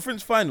the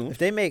conference finals, if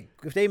they make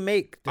the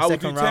I will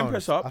second do 10 round,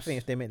 press-ups. I think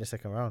if they make the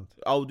second round,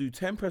 I will do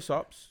 10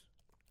 press-ups.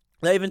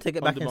 not even to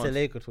get On back into demand.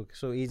 Lakers, it's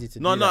so easy to do.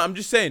 No, that. I'm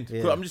just saying.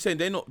 Yeah. I'm just saying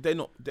they're not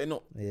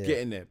Yeah.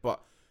 getting there. But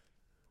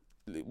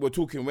we're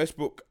talking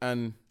Westbrook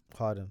and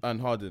Harden.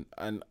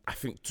 and I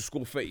think to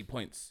score 30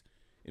 points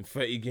in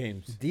 30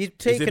 games He's is a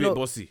taken bit o-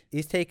 bossy.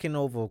 He's taken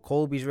over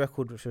Kobe's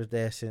record, which was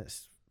there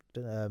since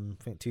I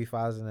think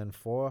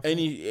 2004. And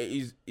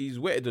he's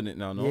wetted on it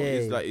now. No, Yeah,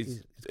 it's like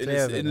he's it's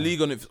clear of it in now.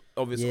 league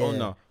of its own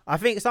now. I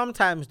think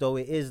sometimes though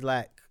it is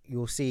like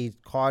you'll see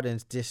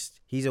Harden's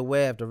he's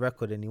aware of the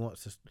record and he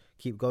wants to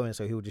keep going,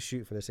 so he'll just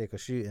shoot for the sake of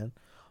shooting.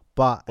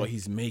 But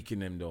He's making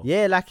them though.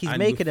 yeah, like he's And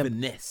making with them.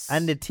 finesse.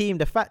 And the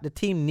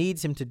team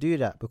needs him to do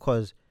that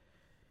because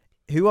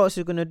who else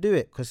is gonna do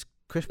it? Because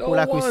Chris Paul,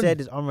 like we said,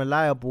 is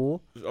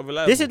unreliable.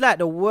 This is like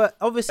the worst.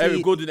 Obviously,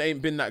 Eric Gordon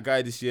ain't been that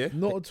guy this year.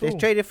 Not at all. they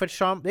traded for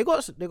Shump. They got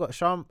Shump. They got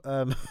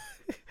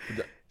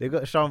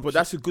Shump. But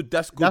that's a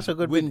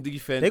good win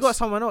defense. They got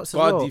someone else as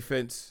guard well.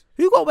 defense.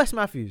 Who got Wes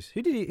Matthews?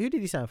 Who did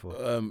he sign for?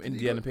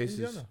 Indiana Pacers.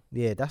 Indiana.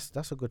 Yeah,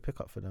 that's a good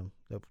pickup for them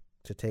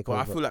to take But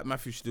over. I feel like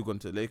Matthews should have gone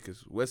to the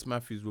Lakers. Wes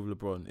Matthews with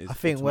LeBron is I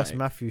think Wes automatic.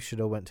 Matthews should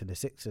have went to the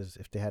Sixers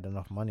if they had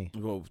enough money.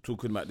 Well,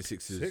 talking about the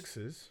Sixers.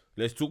 Sixers.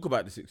 Let's talk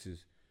about the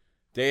Sixers.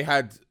 They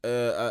had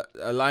a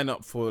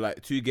lineup for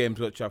like 2 games,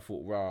 which I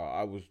thought, wow,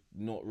 I was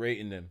not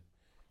rating them.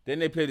 Then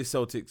they play the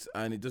Celtics,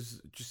 and it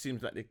just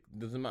seems like it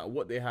doesn't matter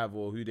what they have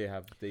or who they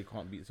have, they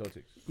can't beat the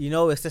Celtics. You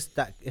know, it's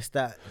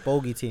that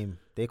bogey team.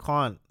 They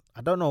can't.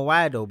 I don't know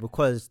why though,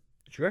 because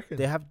Do you reckon?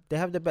 they have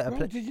the better Bro,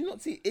 play. did you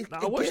not see it? Nah,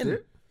 I watched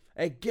it.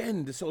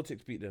 Again, the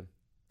Celtics beat them.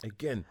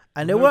 Again.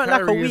 And they No weren't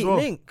like a Kyrie as weak well.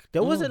 link.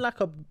 There wasn't like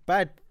a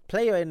bad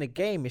player in the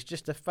game. It's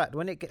just the fact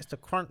when it gets to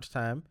crunch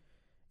time,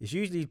 it's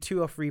usually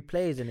 2 or 3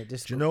 plays and it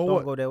just Do you know don't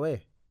what? go their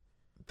way.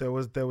 There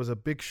was a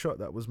big shot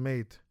that was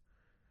made.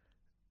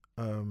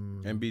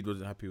 Embiid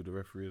wasn't happy with the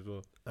referee as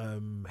well.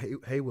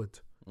 Hayward.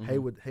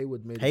 Mhm.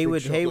 Hayward made a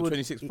Hayward, big shot. Hayward,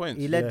 26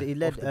 points. He led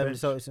Yeah, off the bench.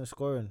 Celtics in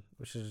scoring,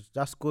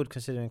 that's good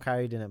considering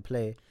Kyrie didn't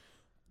play.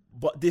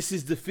 But this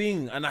is the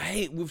thing, and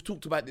we've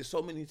talked about this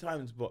so many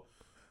times, but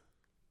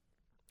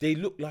they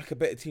look like a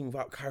better team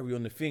without Kyrie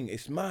on the thing.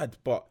 It's mad,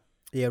 but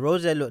Yeah,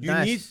 Rozier looked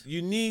nice.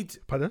 you need.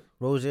 Pardon?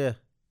 Rozier,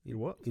 You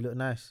what? he looked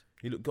nice.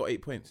 Got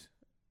 8 points.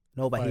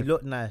 No, but he 5.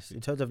 looked nice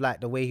in terms of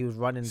like the way he was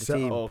running the Set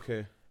team, Oh,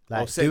 okay.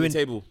 like Set the doing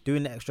table.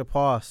 the extra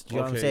pass. Do you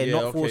know what I'm saying? yeah,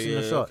 Not okay, forcing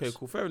the yeah, shots. Okay,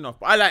 cool, fair enough.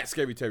 But I like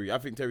Scary Terry. I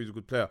think Terry's a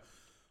good player.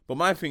 But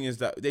my thing is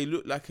that they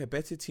look like a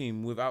better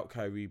team without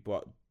Kyrie,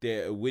 but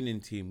they're a winning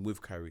team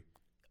with Kyrie.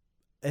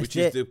 It's which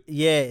is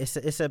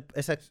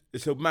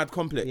it's a mad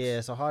complex. Yeah,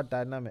 it's a hard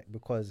dynamic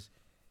because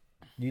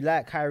you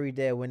like Kyrie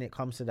there when it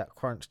comes to that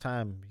crunch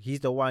time.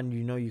 He's the one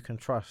you can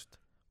trust.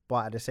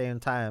 But at the same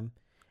time,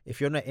 if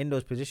you're not in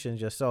those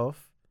positions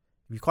yourself,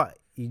 you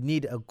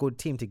need a good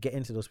team to get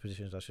into those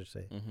positions, I should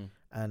say. Mm-hmm.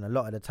 And a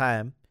lot of the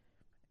time,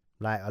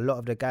 like a lot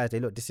of the guys,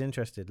 they look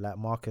disinterested, like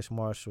Marcus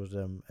Morris was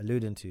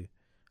alluding to.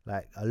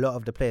 Like a lot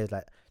of the players,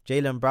 like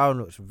Jaylen Brown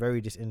looks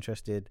very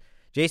disinterested.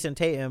 Jason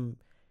Tatum,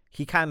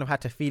 he kind of had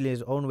to feel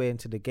his own way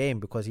into the game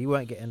because he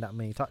weren't getting that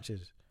many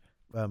touches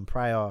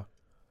prior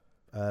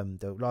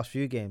the last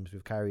few games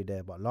with Kyrie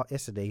there. But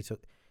yesterday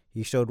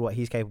he showed what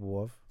he's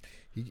capable of.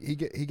 He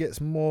gets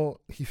more.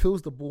 He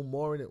feels the ball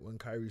more in it when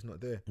Kyrie's not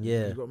there. Yeah.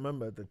 You got to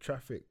remember the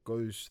traffic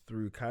goes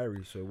through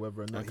Kyrie, so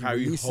whether or not And he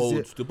Kyrie releases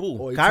holds it the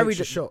ball. or he Kyrie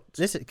takes a shot.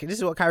 This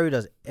is what Kyrie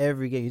does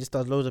every game. He just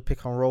does loads of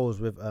pick and rolls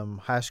with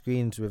high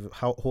screens with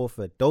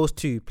Horford. Those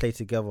two play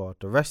together.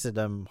 The rest of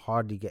them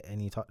hardly get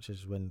any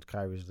touches when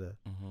Kyrie's there.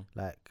 Mm-hmm.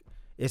 Like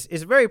it's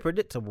very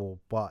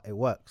predictable, but it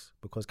works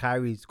because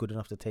Kyrie's good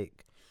enough to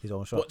take his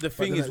own shot. But the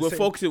thing is,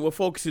 we're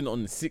focusing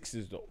on the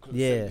Sixers though. 'Cause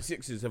Yeah. the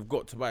Sixers have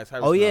got Tobias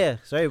Harris. Oh now. yeah,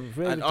 sorry,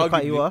 really And to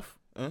cut you arguably- off.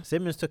 Huh?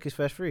 Simmons took his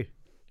first free.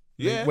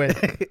 Yeah. When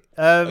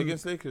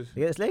Against Lakers.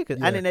 Against Lakers,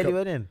 Yeah, and then Eddie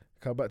went in.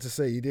 come back to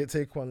say he did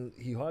take one.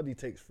 He hardly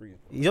takes 3.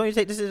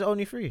 This is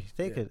only free.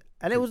 Take Yeah. it,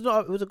 and it was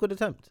a good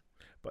attempt.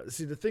 But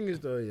see, the thing is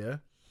though, yeah.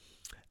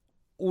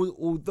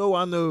 Although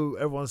I know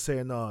everyone's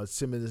saying,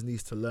 Simmons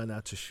needs to learn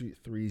how to shoot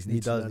threes. He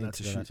Needs to does learn need how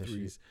to to learn how shoot to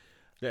threes.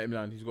 Let him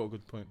land. He's got a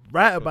good point.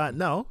 Right about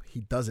now,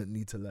 he doesn't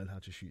need to learn how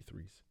to shoot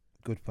threes.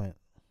 Good point.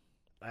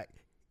 Like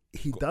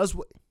he does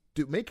what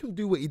make him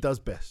do what he does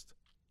best.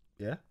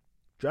 Yeah,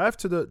 drive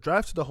to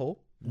the hole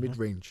mid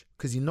range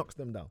because he knocks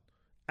them down,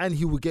 and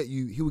he will get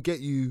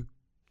you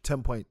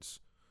 10 points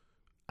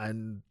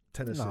and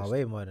 10 assists. No,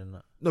 way more than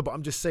that. No, but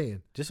I'm just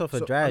saying. Just off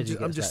a drive,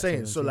 I'm just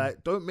saying. So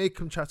like, don't make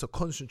him try to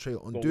concentrate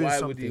on But doing why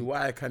something.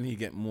 why can he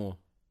get more?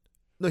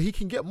 No, he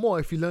can get more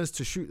if he learns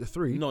to shoot the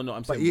three. No, I'm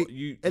but saying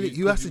you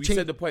have to we change.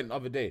 said the point the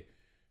other day.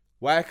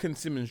 Why can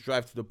Simmons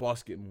drive to the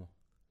basket more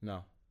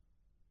now?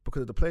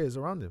 Because of the players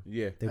around him.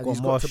 Yeah, They've And got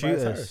he's more got Tobias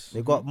shooters. Harris.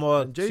 They've got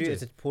more And JJ. shooters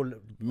to pull.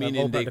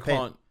 meaning open they the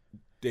paint.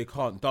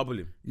 can't double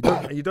him.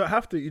 You don't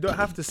have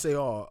to say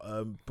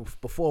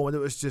before when it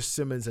was just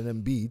Simmons and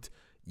Embiid.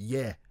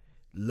 Yeah,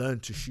 learn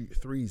to shoot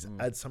threes,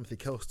 add something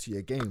else to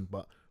your game.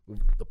 But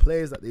with the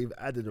players that they've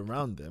added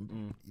around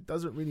them, he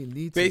doesn't really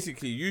need to.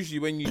 Basically, usually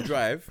when you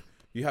drive,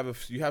 you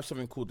have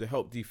something called the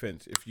help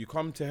defense. If you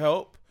come to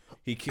help,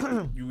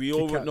 we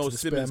all out know to the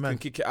spare Simmons man. can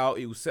kick it out.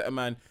 He will set a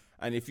man.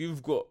 And if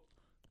you've got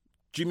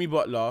Jimmy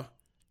Butler,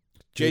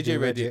 JJ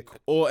Redick,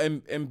 or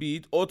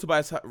Embiid, or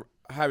Tobias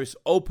Harris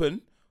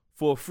open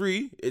for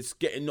free, it's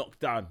getting knocked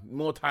down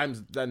more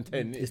times than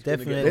 10. It's gonna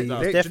get definitely-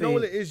 knocked Do down. you know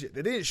what it is?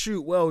 They didn't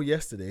shoot well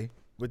yesterday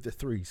with the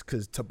threes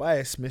because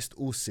Tobias missed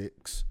all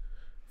 6.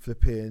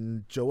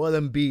 Flipping Joel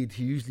Embiid,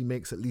 he usually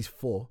makes at least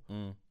 4.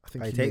 I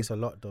think He takes a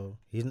lot though.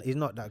 He's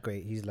not that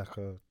great. He's like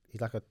a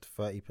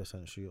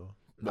 30% shooter.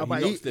 But but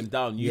he he- knocks them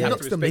down. You he have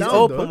knocks to them respect He's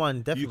down, him. open though. one,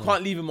 definitely. You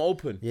can't leave him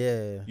open.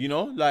 Yeah. You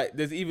know, like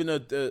there's even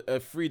a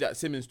free that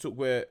Simmons took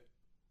where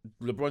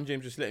LeBron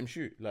James just let him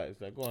shoot. Like it's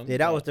like go on. Yeah,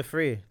 that like, was the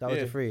free. That was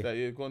the free. Like,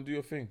 yeah, go and do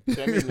your thing. Do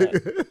you know what I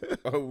mean?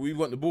 Like, we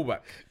want the ball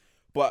back.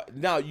 But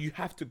now you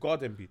have to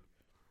guard Embiid.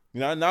 You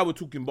know, now we're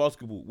talking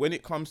basketball. When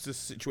it comes to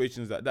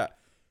situations like that,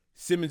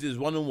 Simmons is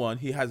 1-on-1.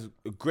 He has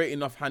a great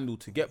enough handle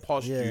to get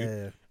past you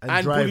And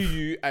and drive. bully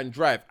you and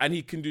drive. And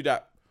he can do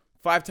that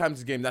 5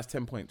 times a game. That's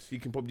 10 points. He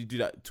can probably do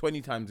that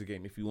 20 times a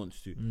game if he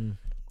wants to.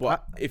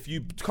 But if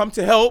you come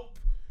to help,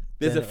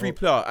 there's Then a free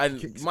player. And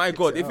kicks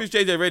God, it if out. it's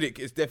JJ Redick,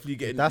 it's definitely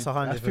getting. That's That's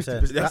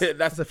 100%. 50%. That's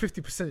That's a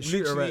 50% shooter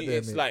literally, right there.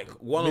 it's mate. like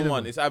one-on-one.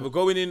 Minimum. It's either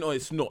going in or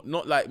it's not.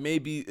 Not like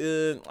maybe,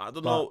 I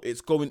don't know.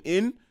 It's going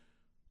in.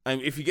 And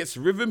if he gets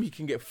rhythm, he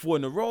can get 4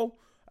 in a row.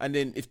 And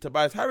then if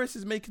Tobias Harris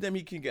is making them,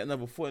 he can get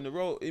another 4 in a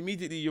row.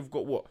 Immediately, you've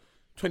got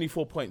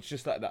 24 points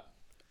just like that.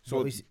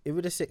 So if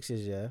with the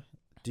Sixers,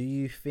 do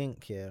you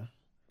think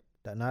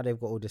that now they've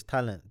got all this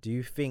talent? Do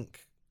you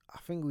think? I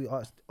think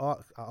I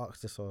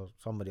asked this or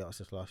somebody asked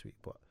this last week,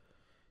 but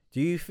do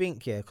you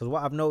think because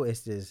what I've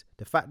noticed is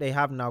the fact they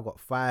have now got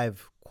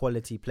 5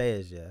 quality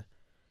players.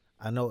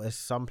 I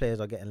noticed some players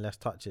are getting less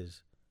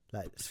touches.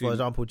 Like for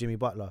example, Jimmy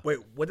Butler. Wait,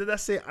 what did I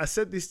say? I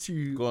said this to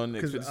you Go on,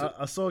 because explain.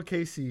 I saw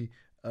Casey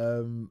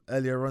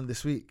earlier on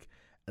this week,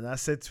 and I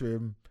said to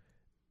him,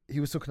 he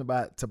was talking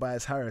about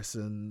Tobias Harris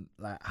and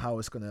like how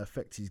it's going to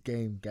affect his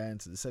game going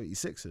to the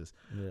 76ers.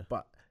 Yeah.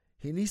 But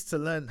he needs to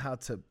learn how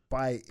to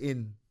buy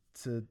in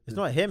to. It's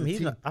not him. the He's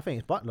team. not. I think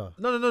it's Butler.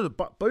 No.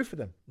 But both of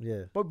them.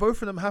 Yeah. But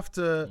both of them have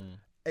to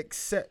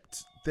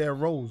accept their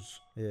roles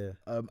Yeah.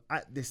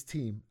 at this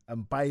team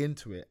and buy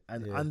into it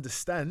and Yeah.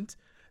 understand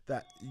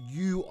that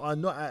you are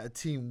not at a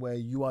team where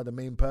you are the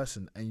main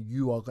person and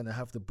you are going to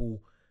have the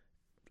ball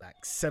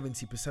like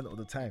 70% of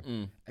the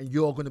time and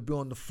you're going to be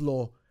on the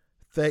floor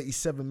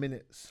 37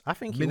 minutes. I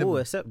think he minimum. will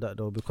accept that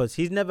though because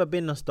he's never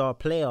been a star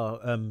player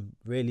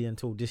really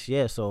until this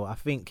year. So I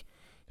think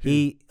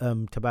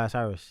Tobias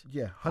Harris.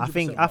 Yeah,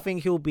 100%. I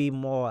think he'll be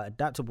more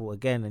adaptable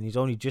again, and he's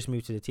only just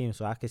moved to the team,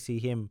 so I could see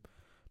him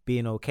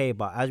being okay.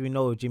 But as we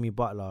know, Jimmy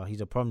Butler,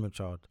 he's a problem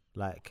child.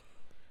 Like,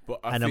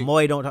 the more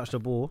he don't touch the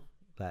ball,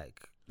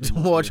 like, the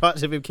more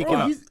chance of him kicking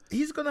Bro, out.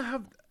 he's going to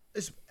have...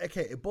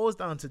 Okay, it boils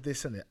down to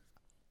this, innit?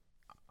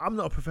 I'm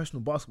not a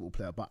professional basketball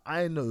player, but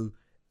I know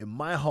in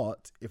my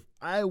heart, if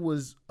I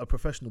was a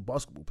professional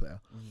basketball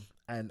player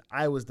and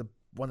I was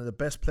one of the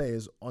best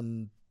players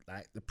on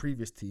like the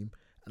previous team,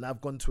 and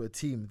I've gone to a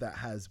team that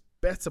has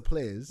better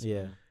players,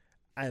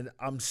 and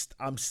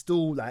I'm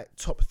still like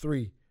top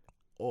 3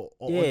 or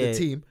on the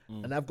team,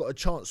 and I've got a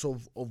chance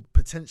of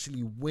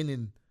potentially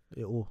winning.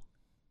 It all.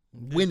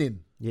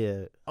 Winning.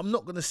 Yeah. I'm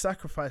not gonna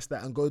sacrifice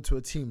that and go to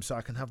a team so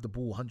I can have the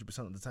ball 100%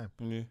 of the time.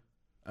 Yeah.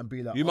 And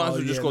be like, You might as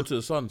well yeah, just go look- to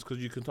the Suns because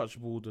you can touch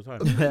the ball all the time.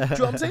 Do you know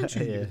what I'm saying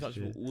to you? Yeah, You can touch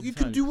the true. ball all the You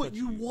time. can do what touch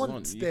you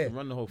want You there. can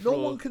run the whole No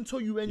floor. one can tell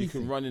you You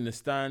anything. can run in the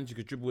stands. You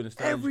can dribble in the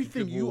stands.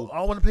 Everything. You, can dribble.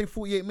 I want to play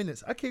 48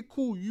 minutes. Okay,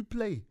 cool. You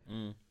play.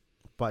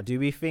 But do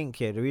we think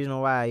the reason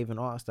why I even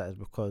asked that is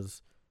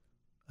because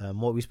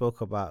what we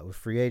spoke about with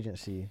free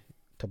agency,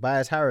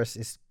 Tobias Harris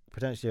is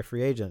potentially a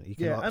free agent. He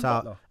can Yeah, opt and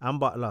out Butler. and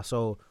Butler.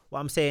 So what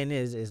I'm saying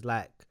is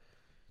like,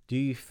 do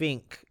you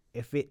think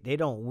if they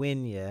don't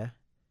win,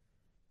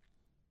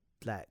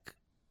 like,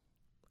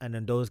 and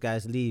then those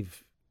guys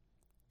leave,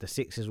 the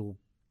Sixers will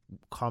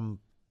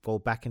go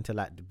back into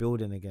like the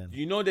building again?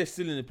 You know they're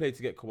still in the play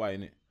to get Kawhi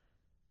in it.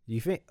 You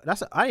think I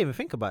didn't even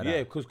think about that.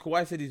 Yeah, because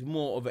Kawhi said he's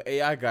more of an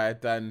AI guy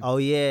than. Oh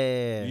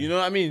yeah. You know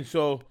what I mean?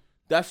 So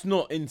That's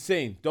not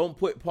insane. Don't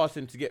put it past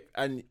him to get.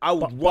 And I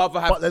would rather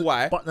have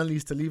Kawhi. Butler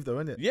needs to leave though,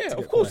 innit? Yeah,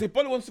 of course. If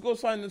Butler wants to go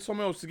sign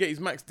somewhere else to get his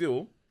max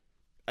deal,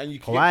 and you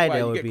can Kawhi, get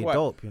there Kawhi, would you be get Kawhi.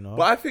 dope, you know.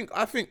 But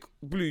I think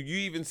Blue, you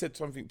even said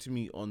something to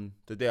me on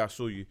the day I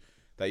saw you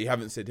that you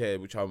haven't said here,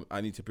 which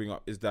I need to bring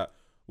up, is that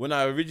when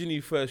I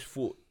originally first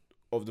thought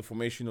of the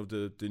formation of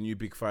the new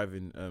Big Five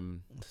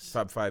in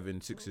Fab Five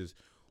and Sixers,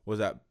 was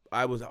that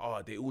I was like,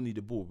 oh, they all need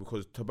the ball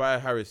because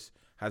Tobias Harris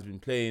has been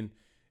playing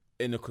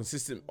on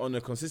a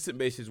consistent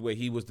basis where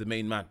he was the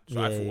main man. So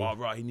I thought,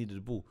 oh, right, he needed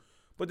the ball.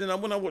 But then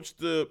when I've watched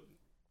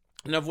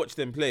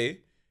them play,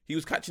 he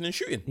was catching and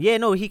shooting. Yeah,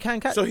 no, he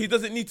can catch. So he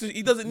doesn't need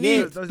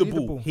the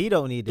ball. He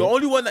don't need The it.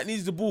 only one that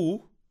needs the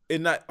ball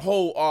in that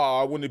whole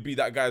I want to be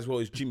that guy as well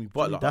is Jimmy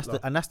Butler.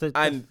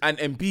 And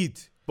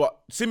Embiid. But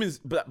Simmons,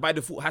 by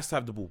default, has to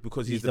have the ball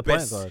because he's the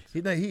best. Point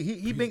guard.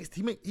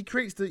 He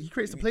creates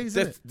the plays.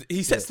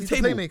 He sets the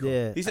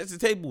table. He sets the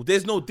table.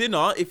 There's no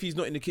dinner if he's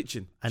not in the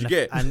kitchen. And, you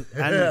get? And I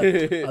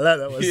like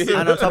that one.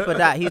 and on top of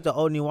that, he's the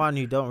only one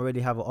who don't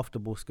really have an off the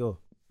ball skill.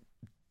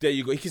 There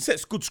you go. He can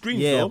set good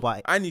screens,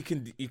 and he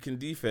can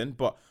defend.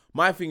 But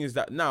my thing is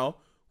that now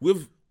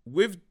with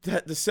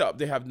the setup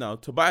they have now,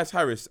 Tobias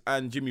Harris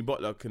and Jimmy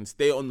Butler can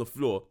stay on the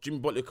floor. Jimmy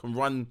Butler can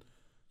run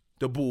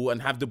the ball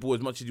and have the ball as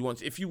much as he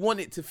wants. If you want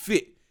it to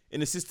fit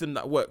in a system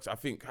that works, I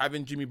think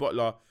having Jimmy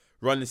Butler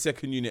run the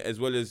second unit as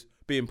well as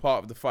being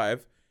part of the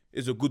five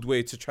is a good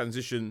way to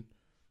transition.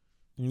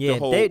 Yeah,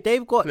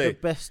 they've got play.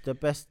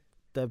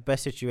 the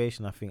best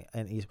situation, I think,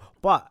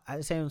 but at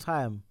the same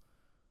time,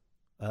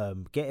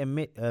 getting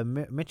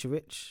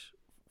Mitrovic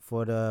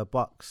for the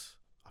Bucks,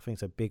 I think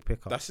it's a big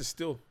pickup.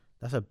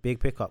 That's a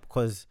big pickup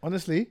because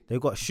honestly, they've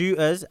got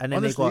shooters and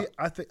then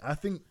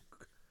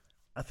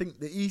I think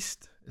the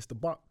East is the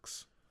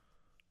Bucks.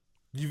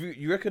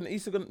 You reckon the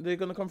East they're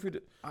gonna come through?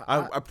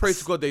 I pray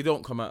to God they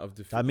don't come out of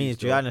the. That means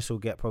Giannis will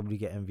probably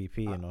get MVP.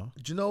 You know.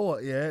 Do you know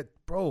what? Yeah,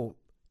 bro.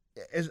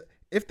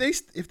 If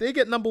they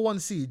get number 1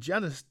 seed,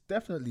 Giannis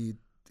definitely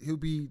he'll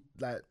be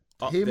like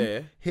up him.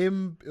 There.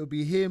 It'll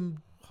be him.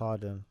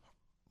 Harden,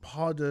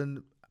 Paul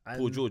and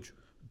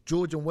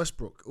George and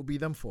Westbrook. It'll be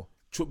them 4.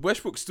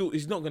 Westbrook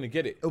he's not gonna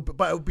get it.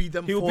 But it'll be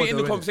them. He'll be in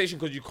the conversation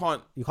because you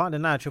can't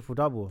deny a triple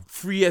double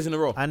 3 years in a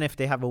row. And if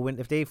they have a win,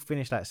 if they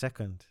finish like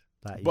second,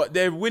 but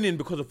they're winning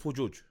because of Paul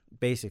George.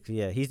 Basically,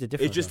 yeah, he's the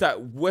difference. It's just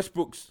that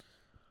Westbrook's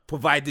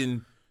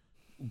providing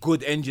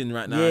good engine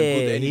right now. Yeah,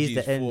 and good he's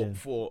the engine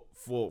for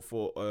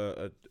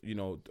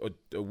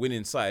a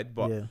winning side.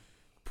 But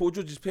Paul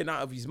George is playing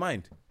out of his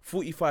mind.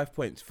 45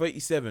 points,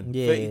 37,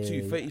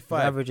 32, 35,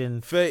 he's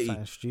averaging 30.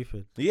 Something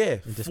stupid. Yeah,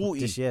 40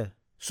 this year.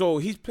 So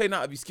he's playing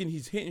out of his skin.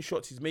 He's hitting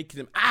shots. He's making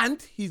them,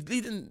 and he's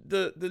leading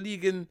the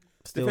league in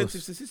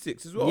defensive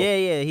statistics as well.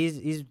 Yeah.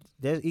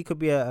 He could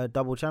be a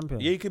double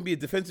champion. Yeah, he can be a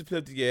defensive player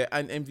of the year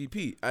and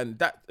MVP, and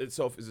that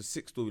itself is a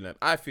 6 storyline.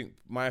 I think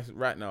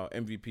right now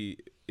MVP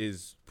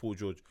is Paul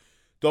George.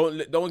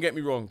 Don't get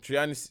me wrong.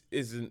 Giannis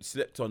isn't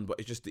slept on, but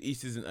it's just the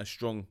East isn't as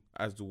strong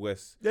as the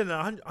West. Yeah, no,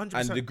 100%.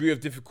 And the degree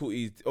of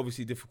difficulty is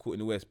obviously difficult in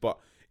the West. But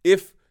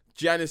if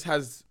Giannis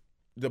has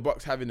the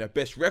Bucks having their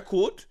best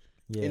record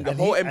in the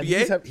whole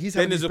NBA,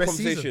 then there's a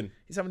conversation.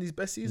 He's having his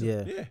best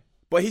season. Yeah.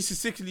 But he's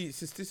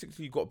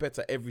statistically got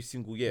better every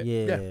single year.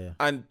 Yeah.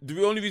 And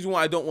the only reason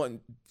why I don't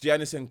want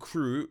Giannis and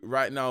crew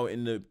right now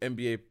in the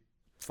NBA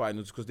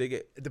finals because they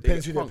get. It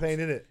depends who they're playing,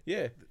 innit?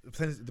 Yeah.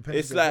 Depends.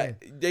 It's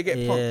like they get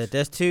punked. Yeah,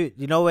 there's two.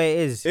 You know where it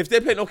is. If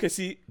they're playing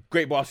OKC,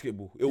 great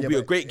basketball. It will be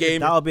a great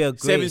game. That'll be a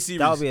great 7 series.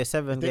 That'll be a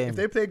 7 game. If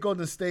they play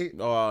Golden State,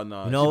 oh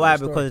no. You know why?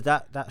 Because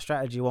that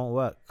strategy won't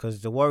work.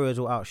 Because the Warriors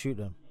will outshoot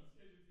them.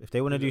 If they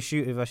want to do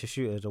shooter versus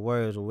shooters, the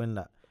Warriors will win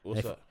that.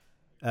 What's that?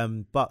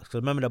 Bucks.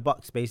 Because remember the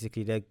Bucks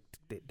basically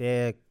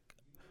they're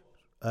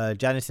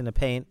Giannis in the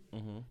paint,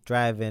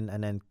 driving,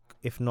 and then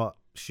if not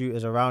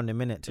shooters around him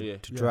in it to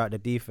draw out the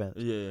defense.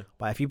 Yeah.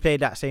 But if you play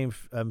that same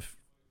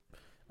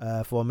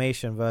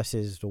formation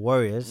versus the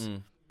Warriors,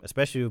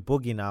 especially with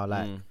Boogie now,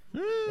 it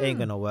ain't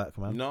gonna work,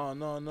 man. No.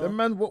 Them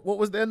man, what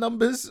was their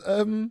numbers?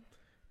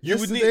 You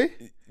would need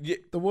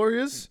the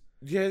Warriors.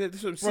 Yeah,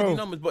 that's what I'm saying.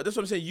 Numbers, but that's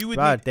what I'm saying. You would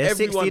need they're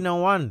everyone.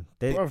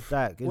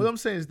 16-1. What I'm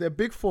saying is their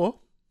big 4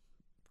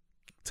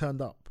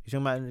 turned up. You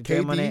talking about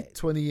KD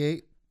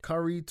 28,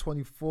 Curry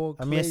 24,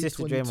 how many Klay assists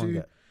did 22, Draymond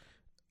get?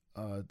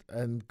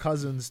 and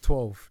Cousins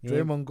 12. Yeah.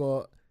 Draymond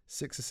got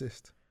 6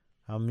 assists.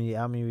 How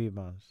many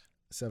rebounds?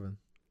 7.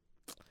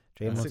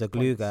 Draymond's 6 a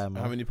glue points. guy,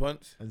 man. How many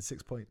points? And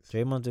 6 points.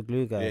 Draymond's a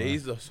glue guy. Yeah, man.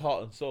 he's the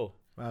heart and soul.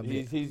 But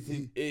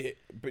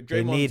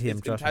Draymond need him,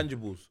 is trust me.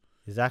 intangibles.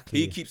 Exactly.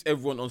 He keeps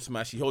everyone on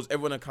smash. He holds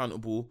everyone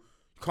accountable.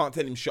 You can't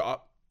tell him shut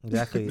up.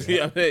 Exactly. You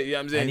know what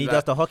I'm saying? And he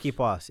does the hockey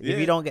pass. Yeah.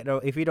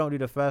 If you don't do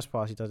the first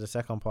pass, he does the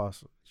second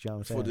pass. You know what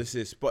I'm saying? For the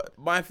assist. But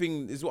my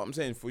thing is what I'm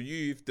saying. For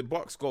you, if the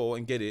Bucks go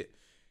and get it,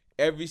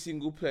 every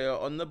single player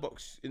in the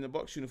Bucks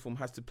uniform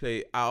has to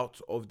play out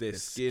of their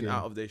skin,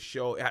 out of their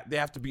shell. They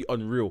have to be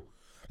unreal.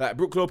 Like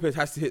Brook Lopez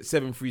has to hit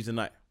 7 threes a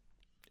night.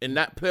 In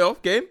that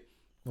playoff game,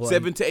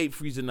 7 to 8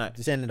 threes a night.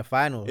 Just in the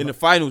finals. In the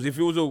finals, if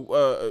it was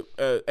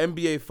a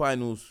NBA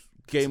finals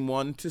game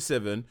 1 to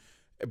 7,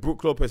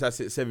 Brook Lopez has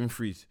to hit 7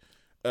 threes.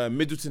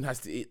 Middleton has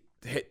to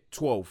hit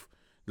 12.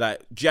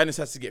 Like Giannis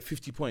has to get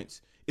 50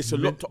 points. It's a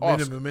lot to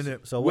ask.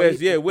 Minimum. So whereas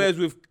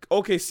with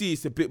OKC,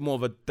 it's a bit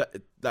more of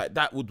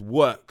that would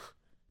work.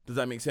 Does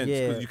that make sense?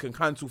 Because you can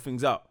cancel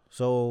things out.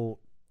 So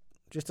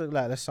just to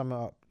let's sum it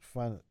up.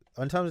 Fine.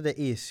 In terms of the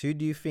East, who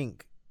do you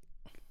think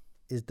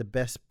is the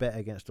best bet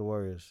against the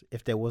Warriors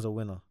if there was a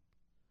winner?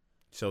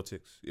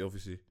 Celtics,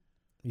 obviously.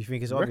 You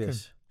think it's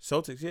obvious?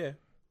 Celtics, yeah.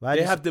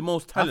 They have the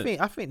most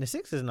talent. I think the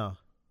Sixers now.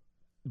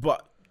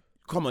 But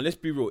come on, let's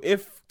be real.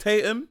 If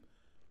Tatum,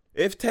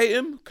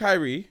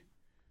 Kyrie,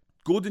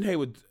 Gordon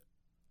Hayward,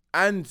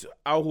 and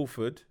Al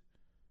Horford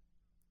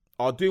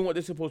are doing what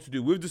they're supposed to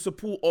do with the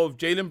support of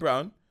Jaylen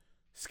Brown,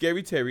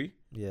 Scary Terry,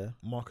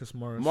 Marcus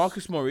Morris, and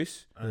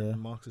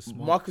Marcus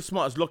Smart. Marcus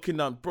Smart is locking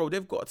down. Bro,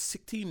 they've got a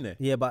sick team there.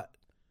 Yeah, but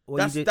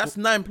that's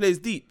 9 players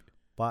deep.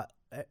 But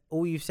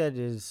all you said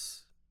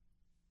is,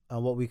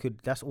 what we could.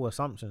 That's all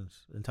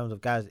assumptions in terms of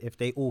guys. If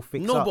they all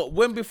fix up. No,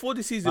 but before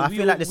the season, I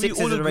feel like the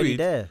Sixers are already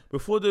there.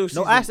 Before the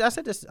season, I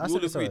said this. I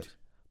said this. agreed.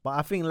 But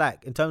I think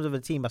like in terms of a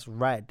team that's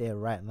right there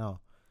right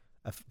now.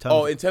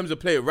 In terms of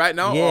play right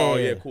now? Yeah. Oh,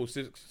 yeah, cool.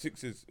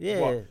 Sixers. Yeah.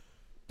 But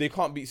they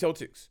can't beat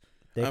Celtics.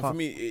 For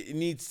me, you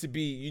need to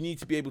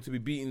be able to be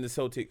beating the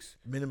Celtics.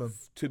 Minimum.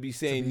 To be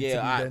saying,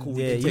 cool.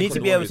 Yeah, you need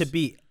to be able to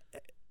beat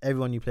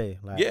everyone you play.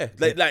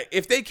 Like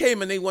if they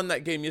came and they won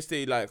that game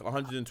yesterday, like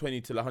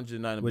 120 to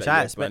 109, which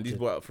I expected. These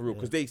boys for real,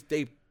 because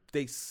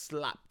they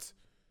slapped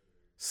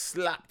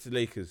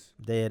Lakers.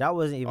 Yeah, that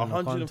wasn't even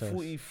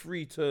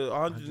 143 to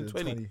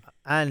 120.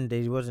 And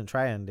they wasn't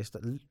trying.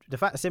 The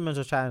fact that Simmons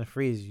was trying to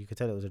freeze, you could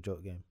tell it was a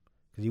joke game.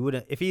 Because he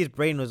wouldn't. If his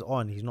brain was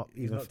on, he's not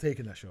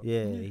taking that shot.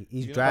 Yeah,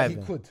 he's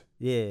driving. He could.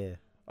 Yeah.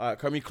 All right,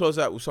 can we close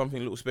out with something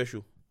a little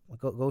special?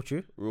 Go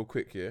through. Real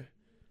quick, yeah.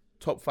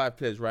 Top 5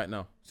 players right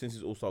now since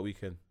it's All-Star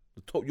weekend.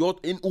 You're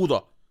in order.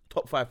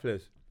 Top 5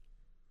 players.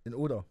 In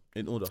order.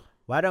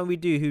 Why don't we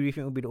do who do you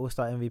think will be the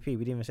All-Star MVP? We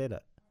didn't even say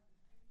that.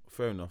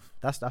 Fair enough.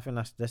 I think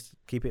let's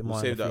keep it more.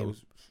 We'll save that.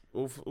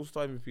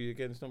 All-Star MVP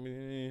again. It's not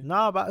really.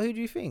 No, but who do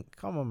you think?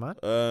 Come on,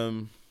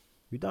 man.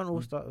 We done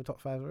All-Star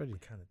top 5 already. We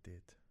kind of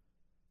did.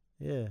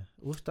 Yeah,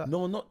 All-Star.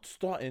 No, not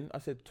starting. I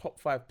said top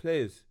 5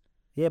 players.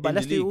 Yeah, but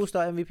let's do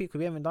All-Star MVP because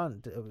we haven't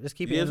done. Let's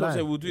keep it in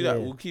line. We'll do that.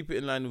 We'll keep it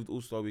in line with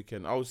All-Star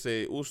weekend. I would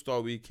say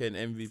All-Star weekend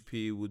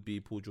MVP would be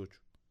Paul George.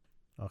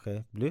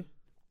 Okay, Blue.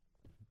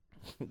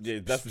 Yeah,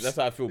 that's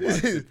how I feel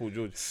about it, Paul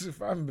George. It's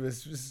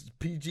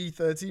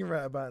PG-13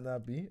 right about now,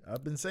 B.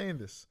 I've been saying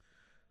this.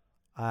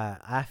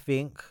 I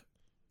think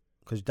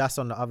because that's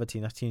on the other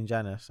team. That's Team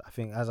Giannis. I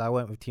think as I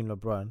went with Team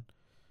LeBron.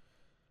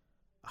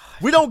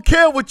 We don't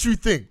care what you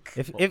think.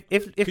 If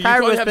you Kyrie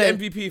can't was have the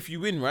MVP if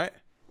you win, right?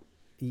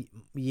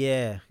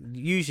 Yeah,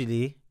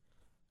 usually.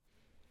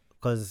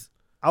 Because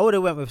I would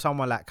have went with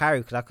someone like Kyrie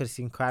because I could have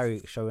seen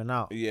Kyrie showing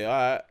out. Yeah,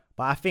 all right.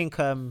 But I think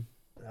man,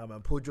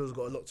 Paul George's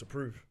got a lot to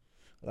prove.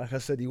 Like I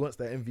said, he wants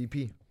that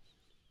MVP.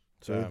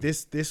 So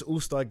this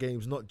All-Star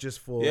game's not just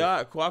for.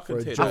 Yeah, cool. I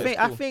can take that.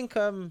 I think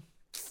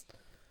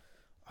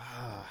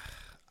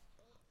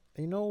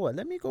you know what?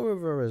 Let me go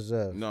with a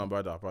reserve. No,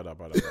 brother.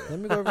 Let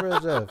me go with a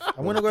reserve.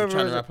 I'm gonna go with a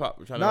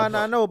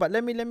reserve. No. But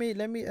let me go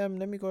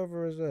with a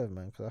reserve,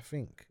 man. Because I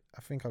think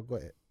I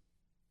got it.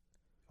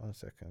 1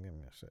 second, give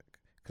me a sec.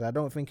 Because I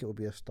don't think it will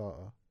be a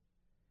starter.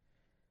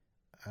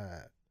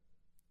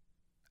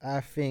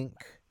 I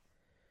think,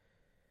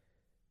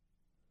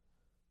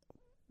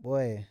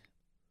 boy.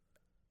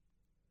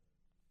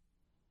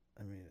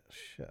 I mean,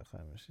 shit, I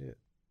can't even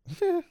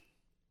see it.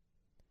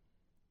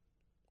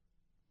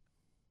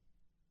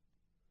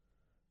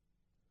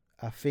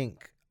 I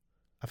think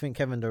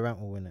Kevin Durant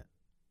will win it.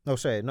 No,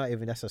 sorry, not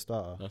even. That's a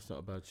starter. That's not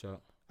a bad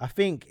shot. I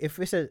think if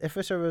it's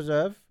a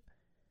reserve,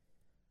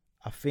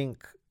 I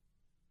think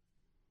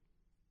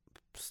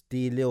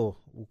Steve Lil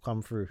will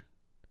come through.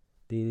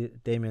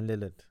 Damian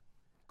Lillard.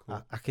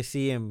 Cool. I can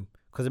see him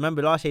because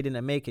remember last year he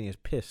didn't make it. He was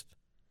pissed,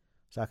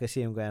 so I can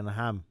see him going a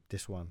ham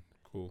this one.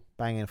 Cool.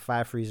 Banging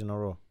 5 threes in a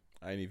row.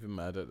 I ain't even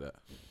mad at that.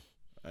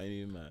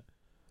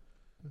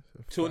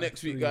 Till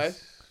next week,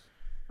 guys.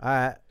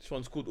 Alright. This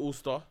one's called All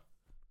Star.